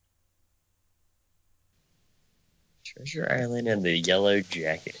 Treasure Island and the Yellow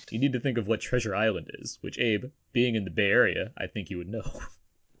Jacket. You need to think of what Treasure Island is, which, Abe, being in the Bay Area, I think you would know.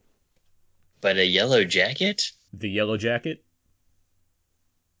 But a Yellow Jacket? The Yellow Jacket?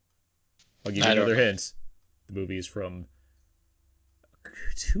 I'll give you another hint. The movie is from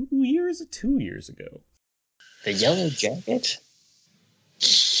 2 years ago. The Yellow Jacket?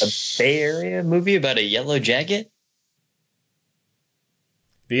 A Bay Area movie about a yellow jacket?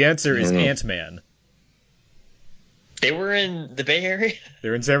 The answer is Ant-Man. They were in the Bay Area?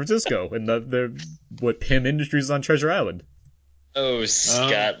 They're in San Francisco, and what Pym Industries is on Treasure Island. Oh,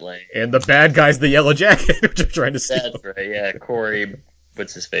 Scotland. And the bad guy's the Yellow Jacket, which I'm trying to steal. That's right, yeah. Corey,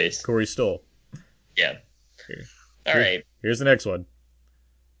 what's his face? Corey Stoll. Yeah. All right. Here's the next one.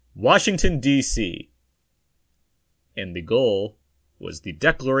 Washington, D.C. And the goal was the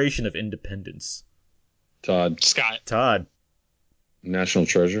Declaration of Independence. Todd. Scott. Todd. National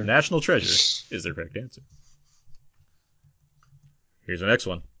Treasure. National Treasure is the correct answer. Here's the next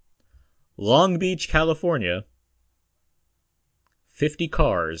one. Long Beach, California. 50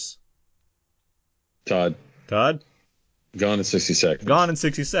 cars. Todd. Todd? Gone in 60 seconds. Gone in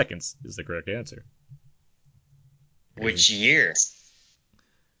 60 seconds is the correct answer. Which year?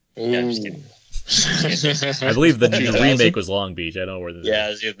 No, I'm just kidding. I believe the remake was Long Beach. I don't know where the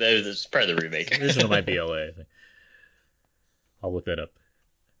that was part of the remake. The original might be LA, I think. I'll look that up.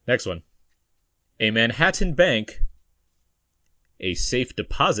 Next one. A Manhattan bank. A safe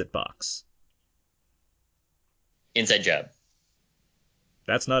deposit box. Inside Job.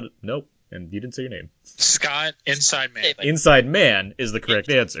 That's not... Nope. And you didn't say your name. Scott, Inside Man. Inside Man is the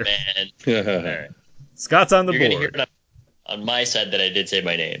correct answer. All right. Scott's on the You're board. gonna hear it on my side that I did say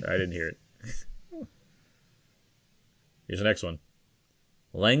my name. I didn't hear it. Here's the next one.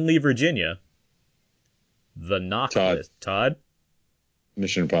 Langley, Virginia. The Knock List. Todd?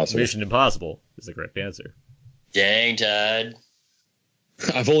 Mission Impossible. Mission Impossible is the correct answer. Dang, Todd.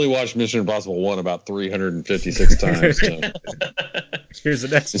 I've only watched Mission Impossible 1 about 356 times. So. Here's the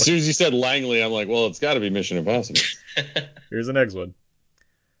next one. As soon as you said Langley, I'm like, well, it's got to be Mission Impossible. Here's the next one.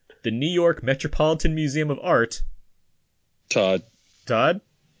 The New York Metropolitan Museum of Art. Todd. Todd?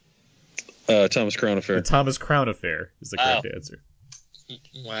 Thomas Crown Affair. The Thomas Crown Affair is the correct answer.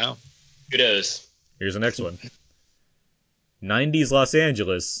 Wow. Kudos. Here's the next one. 90s Los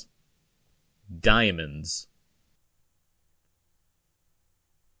Angeles. Diamonds.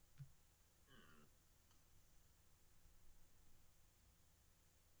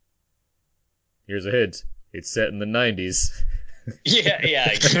 Here's a hint. It's set in the 90s. Yeah.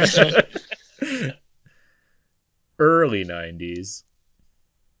 Early 90s.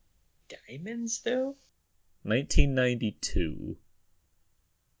 Diamonds, though? 1992.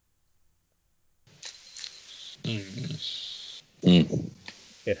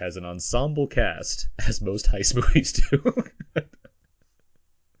 It has an ensemble cast, as most heist movies do.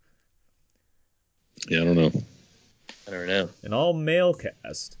 Yeah, I don't know. I don't know. An all-male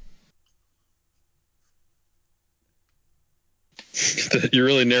cast. You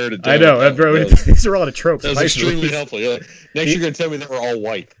really narrowed it down. I know. These are a lot of tropes. That was extremely helpful. Yeah. Next, you're going to tell me they were all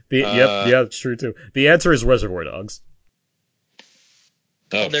white. Yep, it's true too. The answer is Reservoir Dogs.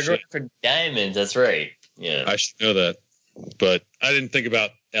 Oh, they're going for diamonds. That's right. Yeah, I should know that, but I didn't think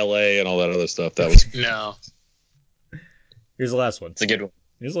about L.A. and all that other stuff. That was no. Here's the last one. It's a good one.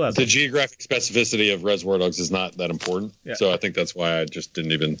 Here's the last the one. geographic specificity of Reservoir Dogs is not that important, so I think that's why I just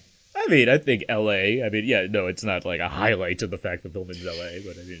didn't even. I mean, I think L.A. I mean, yeah, no, it's not like a highlight of the fact that filming in L.A.,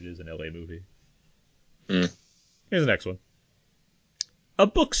 but I mean, it is an L.A. movie. Here's the next one. A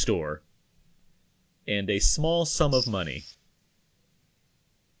bookstore and a small sum of money.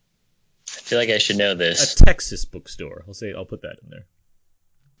 I feel like I should know this. A Texas bookstore. I'll put that in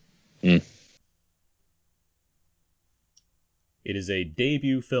there. It is a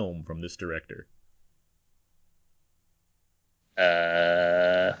debut film from this director.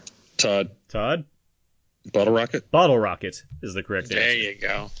 Todd. Bottle Rocket? Bottle Rocket is the correct answer. There you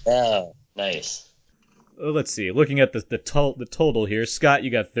go. Oh, nice. Let's see. Looking at the total here, Scott,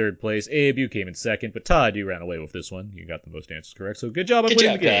 you got third place. Abe, you came in second, but Todd, you ran away with this one. You got the most answers correct, so good job on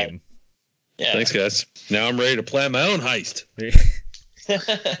winning the game. Yeah. Thanks, guys. Now I'm ready to plan my own heist.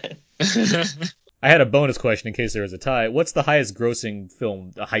 I had a bonus question in case there was a tie. What's the highest grossing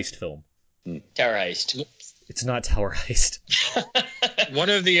film, a heist film? Tower Heist. It's not Tower Heist. What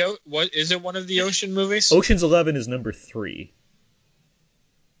is it? One of the Ocean movies? Ocean's 11 is number 3.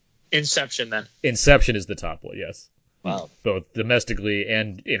 Inception, then. Inception is the top one, yes. Wow. Both domestically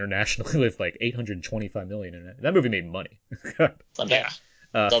and internationally, with like $825 million in it. That movie made money. Yeah.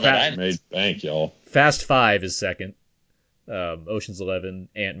 Made bank, y'all. Fast 5 is second. Ocean's 11,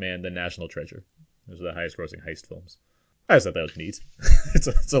 Ant-Man, The National Treasure. Those are the highest grossing heist films. I just thought that was neat.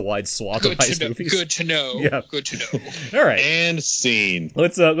 it's a wide swath of heist movies. Good to know. Yeah. Good to know. All right. And scene.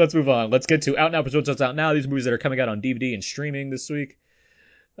 Let's move on. Let's get to Out Now, what's out now. These movies that are coming out on DVD and streaming this week.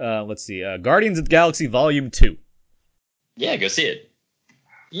 Let's see. Guardians of the Galaxy Volume 2. Yeah, go see it.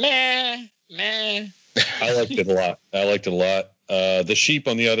 Meh. I liked it a lot. The sheep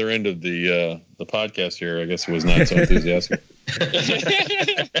on the other end of the podcast here, I guess, was not so enthusiastic.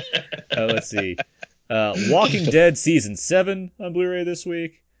 Let's see. Walking Dead Season 7 on Blu-ray this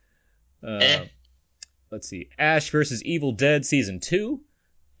week. Let's see. Ash vs. Evil Dead Season 2.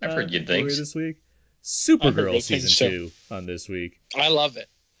 I've heard good things. This week. Supergirl Season 2 on this week. I love it.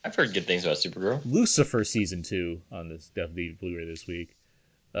 I've heard good things about Supergirl. Lucifer Season 2 on this DVD Blu-ray this week.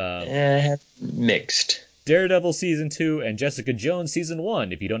 Mixed. Daredevil Season 2 and Jessica Jones Season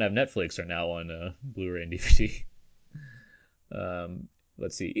 1, if you don't have Netflix, are now on Blu-ray and DVD.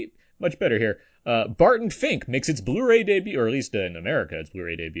 Let's see. Much better here. Barton Fink makes its Blu-ray debut, or at least in America, its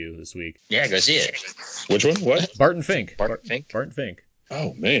Blu-ray debut this week. Yeah, go see it. Which one? What? Barton Fink. Barton Fink.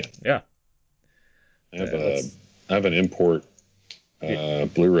 Oh, man. Yeah. I have an import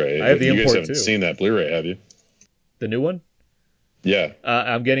Blu-ray. I have the you import, guys haven't too. seen that Blu-ray, have you? The new one? Yeah.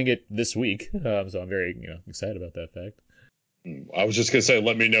 I'm getting it this week, so I'm very excited about that fact. I was just gonna say,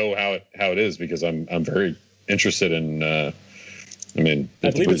 let me know how it is, because I'm very interested in. The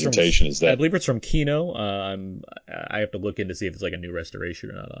presentation is that. I believe it's from Kino. I have to look in to see if it's like a new restoration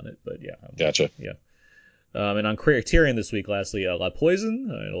or not on it, but yeah. Gotcha. Yeah. And on Criterion this week, lastly, La Poison,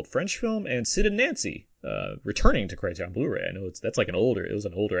 an old French film, and Sid and Nancy, returning to Criterion Blu-ray. I know it was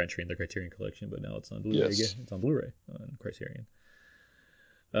an older entry in the Criterion collection, but now it's on Blu-ray again. It's on Blu-ray on Criterion.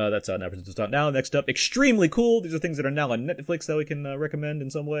 That's out now. It's out now. Next up, Extremely Cool. These are things that are now on Netflix that we can recommend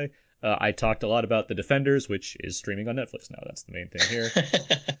in some way. I talked a lot about The Defenders, which is streaming on Netflix now. That's the main thing here.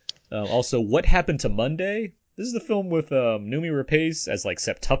 Also, What Happened to Monday? This is the film with Noomi Rapace as like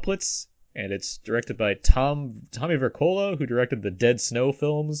septuplets, and it's directed by Tommy Vercola, who directed the Dead Snow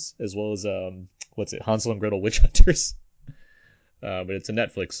films, as well as Hansel and Gretel Witch Hunters. But it's a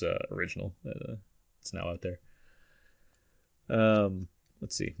Netflix original. It's now out there.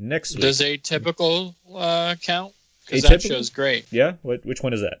 Let's see. Next week. Does Atypical count? Because that show's great. Yeah? Which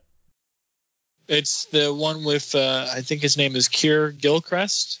one is that? It's the one with, I think his name is Keir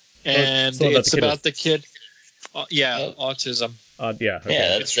Gilchrist. And it's about the kid. Autism. Yeah. Okay.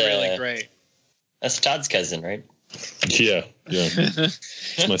 Yeah, it's really great. That's Todd's cousin, right? Yeah.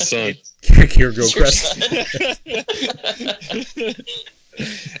 It's my son. Keir Gilchrist.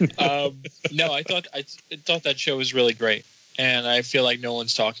 No, I thought that show was really great. And I feel like no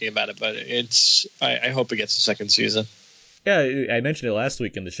one's talking about it, but I hope it gets a second season. Yeah, I mentioned it last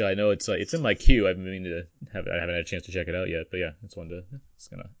week in the show. I know it's in my queue. I haven't had a chance to check it out yet, but yeah, it's one to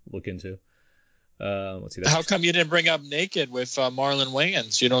look into. Let's see. How come you didn't bring up Naked with Marlon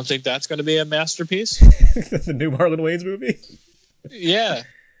Wayans? You don't think that's going to be a masterpiece? The new Marlon Wayans movie? Yeah.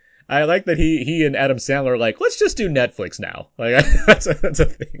 I like that he and Adam Sandler are like, let's just do Netflix now. Like that's a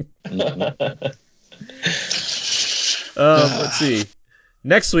thing. Let's see.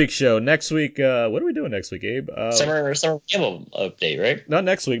 Next week's show. Next week, what are we doing next week, Abe? Summer Gamble update, right? Not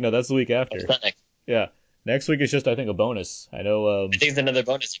next week. No, that's the week after. It's not next. Yeah. Next week is just, I think, a bonus. I know. I think it's another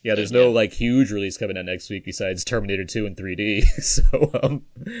bonus. Yeah, there's no like huge release coming out next week besides Terminator 2 in 3D. So,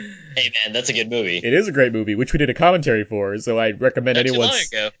 hey man, that's a good movie. It is a great movie, which we did a commentary for. So I recommend anyone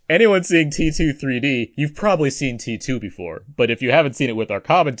seeing T2 3D. You've probably seen T2 before, but if you haven't seen it with our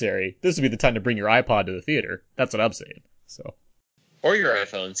commentary, this would be the time to bring your iPod to the theater. That's what I'm saying. So, or your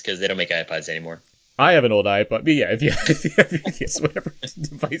iPhones, because they don't make iPods anymore. I have an old iPod, but yeah, if you yes, whatever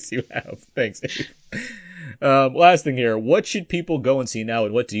device you have. Thanks, Abe. Last thing here, what should people go and see now,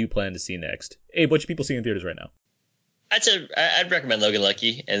 and what do you plan to see next? Abe, what should people see in theaters right now? I'd recommend Logan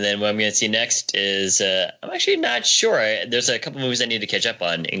Lucky, and then what I'm going to see next is I'm actually not sure. There's a couple movies I need to catch up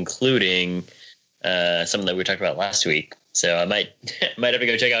on, including something that we talked about last week. So I might have to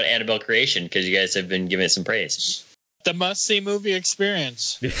go check out Annabelle Creation because you guys have been giving it some praise. The must-see movie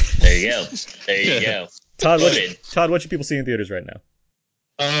experience. There you go. There you go. Todd, what should people see in theaters right now?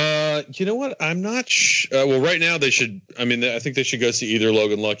 You know what? I'm not well, right now they should. I mean, I think they should go see either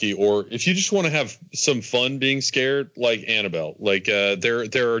Logan Lucky, or if you just want to have some fun being scared, like Annabelle. Like there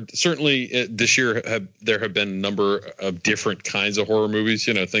are certainly this year there have been a number of different kinds of horror movies.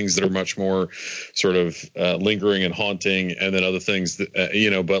 You know, things that are much more sort of lingering and haunting, and then other things that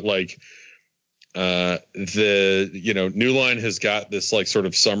but like. New Line has got this like sort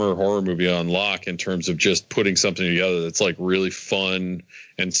of summer horror movie on lock in terms of just putting something together that's like really fun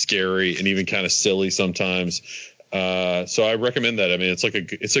and scary and even kind of silly sometimes. So I recommend that. I mean,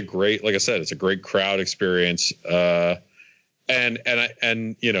 it's a great, like I said, it's a great crowd experience. And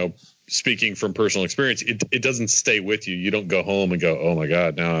speaking from personal experience, it doesn't stay with you. You don't go home and go, oh my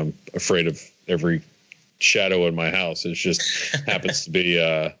God, now I'm afraid of every shadow in my house. It just happens to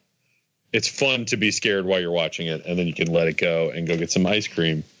be, it's fun to be scared while you're watching it, and then you can let it go and go get some ice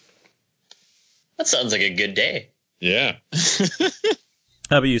cream. That sounds like a good day. Yeah.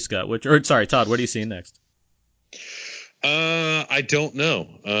 How about you, Scott? Todd, what are you seeing next? I don't know.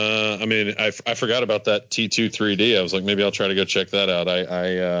 I mean, I forgot about that T2 3D. I was like, maybe I'll try to go check that out.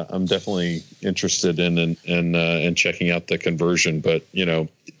 I'm definitely interested in checking out the conversion, but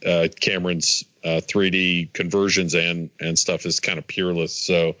Cameron's 3D conversions and stuff is kind of peerless,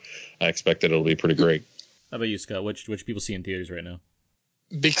 so I expect that it'll be pretty great. How about you, Scott? What should people see in theaters right now?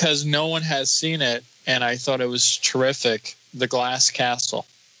 Because no one has seen it, and I thought it was terrific. The Glass Castle.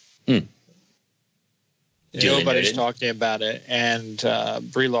 Nobody's talking about it, and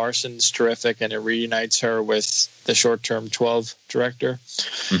Brie Larson's terrific, and it reunites her with the short-term 12 director.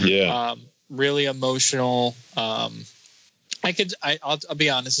 Yeah, really emotional. I'll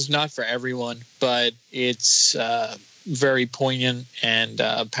be honest, it's not for everyone, but it's very poignant and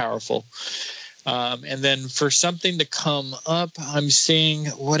powerful. And then for something to come up, I'm seeing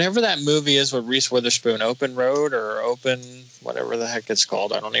whatever that movie is with Reese Witherspoon, Open Road or Open, whatever the heck it's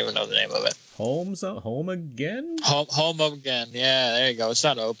called. I don't even know the name of it. Home Again? Home Again. Yeah, there you go. It's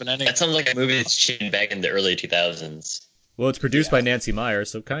not Open anyway. That sounds like a movie that's shooting back in the early 2000s. Well, it's produced by Nancy Meyer,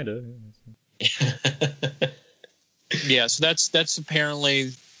 so kind of. Yeah, so that's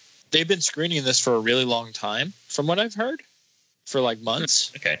apparently they've been screening this for a really long time, from what I've heard, for like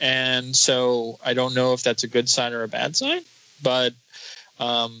months. Okay. And so I don't know if that's a good sign or a bad sign, but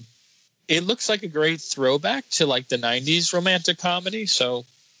it looks like a great throwback to like the 90s romantic comedy. So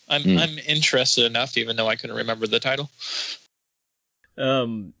I'm interested enough, even though I couldn't remember the title.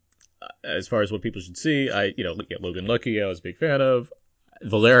 As far as what people should see, Logan Lucky, I was a big fan of.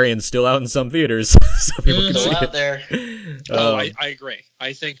 Valerian's still out in some theaters, so people can see out it. there. I agree.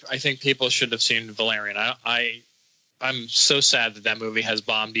 I think people should have seen Valerian. I'm so sad that movie has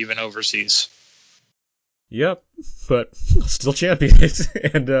bombed even overseas. Yep, but still champion it.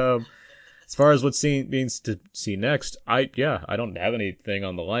 And as far as what's means to see next, I don't have anything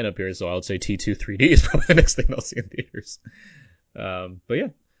on the lineup here, so I would say T2 3D is probably the next thing I'll see in theaters. But yeah.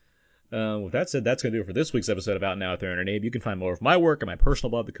 With that said, that's going to do it for this week's episode of Out Now with Aaron and Abe. You can find more of my work on my personal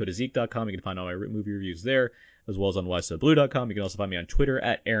blog, thecodeofzeke.com. You can find all my movie reviews there, as well as on whysobblue.com. You can also find me on Twitter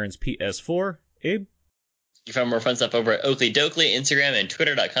at AaronsPS4. Abe? You find more fun stuff over at Oakley Dokley, Instagram, and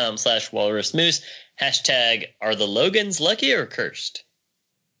Twitter.com/walrusmoose. # are the Logans lucky or cursed?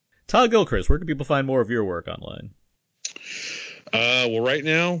 Todd Gilchrist, where can people find more of your work online? Well, right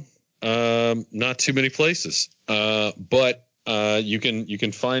now, not too many places, but you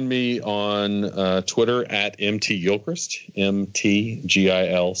can find me on Twitter at MTGilchrist,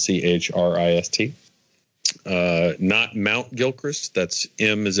 MTGilchrist. not Mount Gilchrist. That's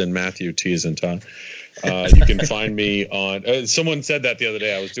M as in Matthew, T as in Todd. You can find me on. Someone said that the other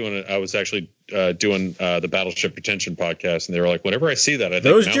day. I was actually doing the Battleship Retention podcast, and they were like, "Whenever I see that, I think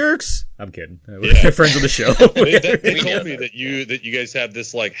those jerks." I'm kidding. We're friends of the show. they told me that you guys have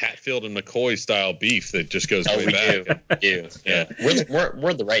this like Hatfield and McCoy style beef that just goes way back. We do. Yeah,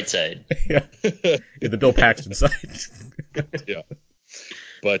 we're the right side. Yeah, the Bill Paxton side. Yeah,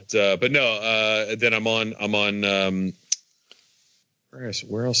 but no. Then I'm on.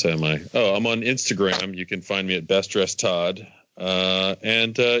 Where else am I? Oh, I'm on Instagram. You can find me at Best Dressed Todd.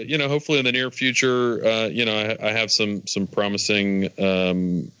 And hopefully in the near future, I have some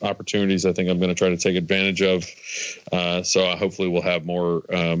promising opportunities. I think I'm going to try to take advantage of. So hopefully we'll have more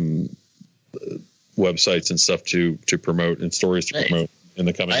websites and stuff to promote and stories to promote in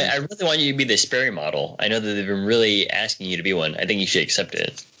the coming. I really want you to be the Sperry model. I know that they've been really asking you to be one. I think you should accept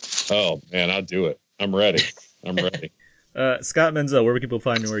it. Oh man, I'll do it. I'm ready. Scott Menzel, where can people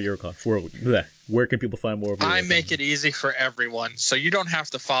find more of your where can people find more of your I make it easy for everyone, so you don't have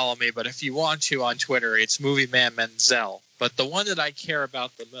to follow me, but if you want to on Twitter, it's Movie Man Menzel. But the one that I care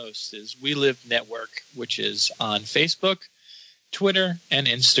about the most is We Live Network, which is on Facebook, Twitter, and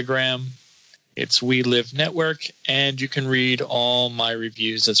Instagram. It's We Live Network, and you can read all my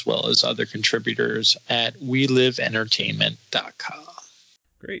reviews as well as other contributors at WeLiveEntertainment.com.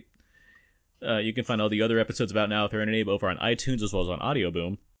 Great. You can find all the other episodes about Now with Aaron and Abe over on iTunes as well as on Audio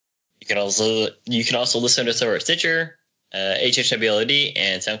Boom. You can also listen to us over at Stitcher, HHWLOD,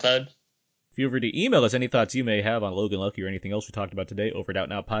 and SoundCloud. Feel free to email us any thoughts you may have on Logan Lucky or anything else we talked about today over at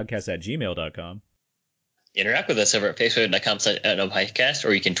outnowpodcast@gmail.com. Interact with us over at facebook.com/outnowpodcast,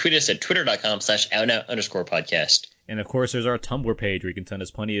 or you can tweet us at twitter.com/outnow_podcast. And of course, there's our Tumblr page where you can send us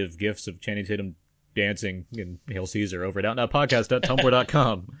plenty of gifs of Channing Tatum dancing in Hail Caesar over at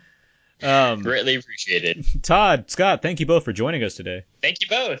outnowpodcast.tumblr.com. Greatly appreciated. Todd, Scott, thank you both for joining us today. Thank you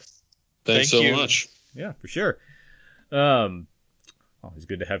both. Thanks so much. Yeah, for sure. Always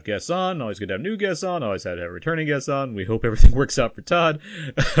good to have guests on. Always good to have new guests on. Always had to have returning guests on. We hope everything works out for Todd.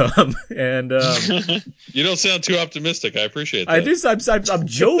 You don't sound too optimistic. I appreciate that. I'm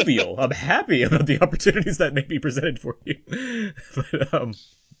jovial. I'm happy about the opportunities that may be presented for you. But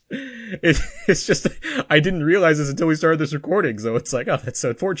it's just I didn't realize this until we started this recording, so it's like, oh, that's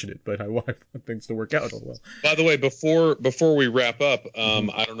unfortunate, but I want things to work out well. By the way, before we wrap up,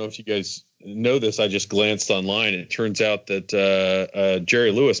 I don't know if you guys know this. I just glanced online, and it turns out that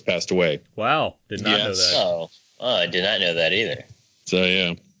Jerry Lewis passed away. Wow, did not know that. Oh, I did not know that either. So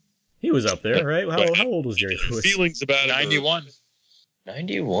yeah, he was up there, right? How old was Jerry Lewis? Feelings about 91.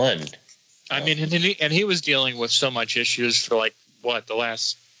 91. I mean, and he was dealing with so much issues for the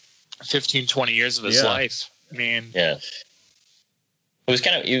last 15, 20 years of his life. I mean, yeah. It was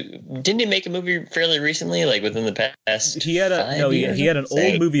didn't he make a movie fairly recently, like within the past? He had an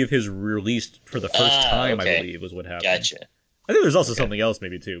old movie of his released for the first time, okay. I believe was what happened. Gotcha. I think there's also something else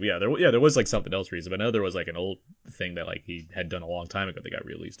maybe too. Yeah, there was like something else recent, but I know there was like an old thing that like he had done a long time ago that got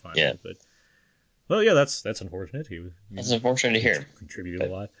released finally. Yeah. But well, yeah, that's unfortunate. That's unfortunate to hear. Contributed a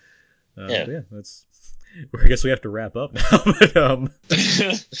lot. Yeah. But yeah, that's. I guess we have to wrap up now.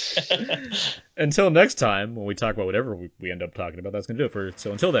 But, until next time, when we talk about whatever we end up talking about, that's going to do it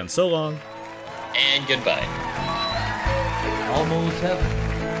So until then, so long. And goodbye. Almost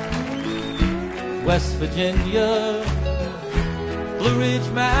heaven. West Virginia. Blue Ridge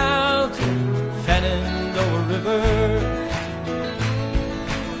Mountain. Shenandoah River.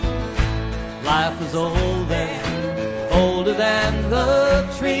 Life was older than the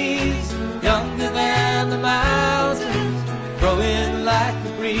trees. Younger than the mountains, growing like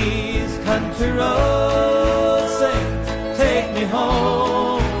the breeze. Country road sings, take me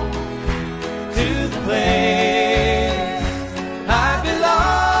home to the place I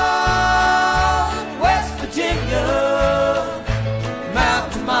belong. West Virginia,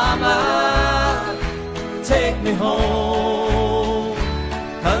 Mountain Mama, take me home.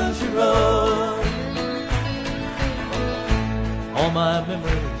 Country road, all my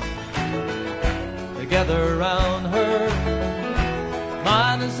memories together around her.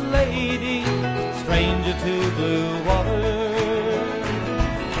 Minus a lady, stranger to blue water.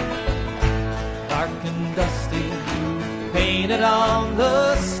 Dark and dusty, painted on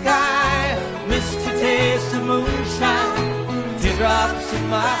the sky. Misty taste of moonshine, teardrops in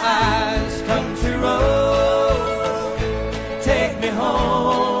my eyes. Country road, take me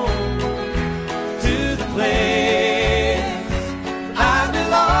home to the place I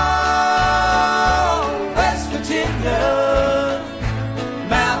belong.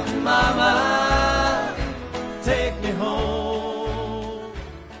 Mountain Mama, take me home.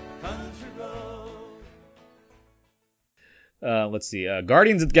 Country road. Let's see.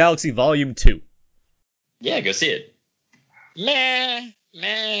 Guardians of the Galaxy Volume 2. Yeah, go see it. Meh.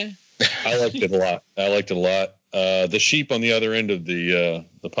 I liked it a lot. The sheep on the other end of the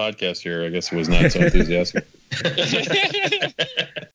podcast here, I guess, was not so enthusiastic.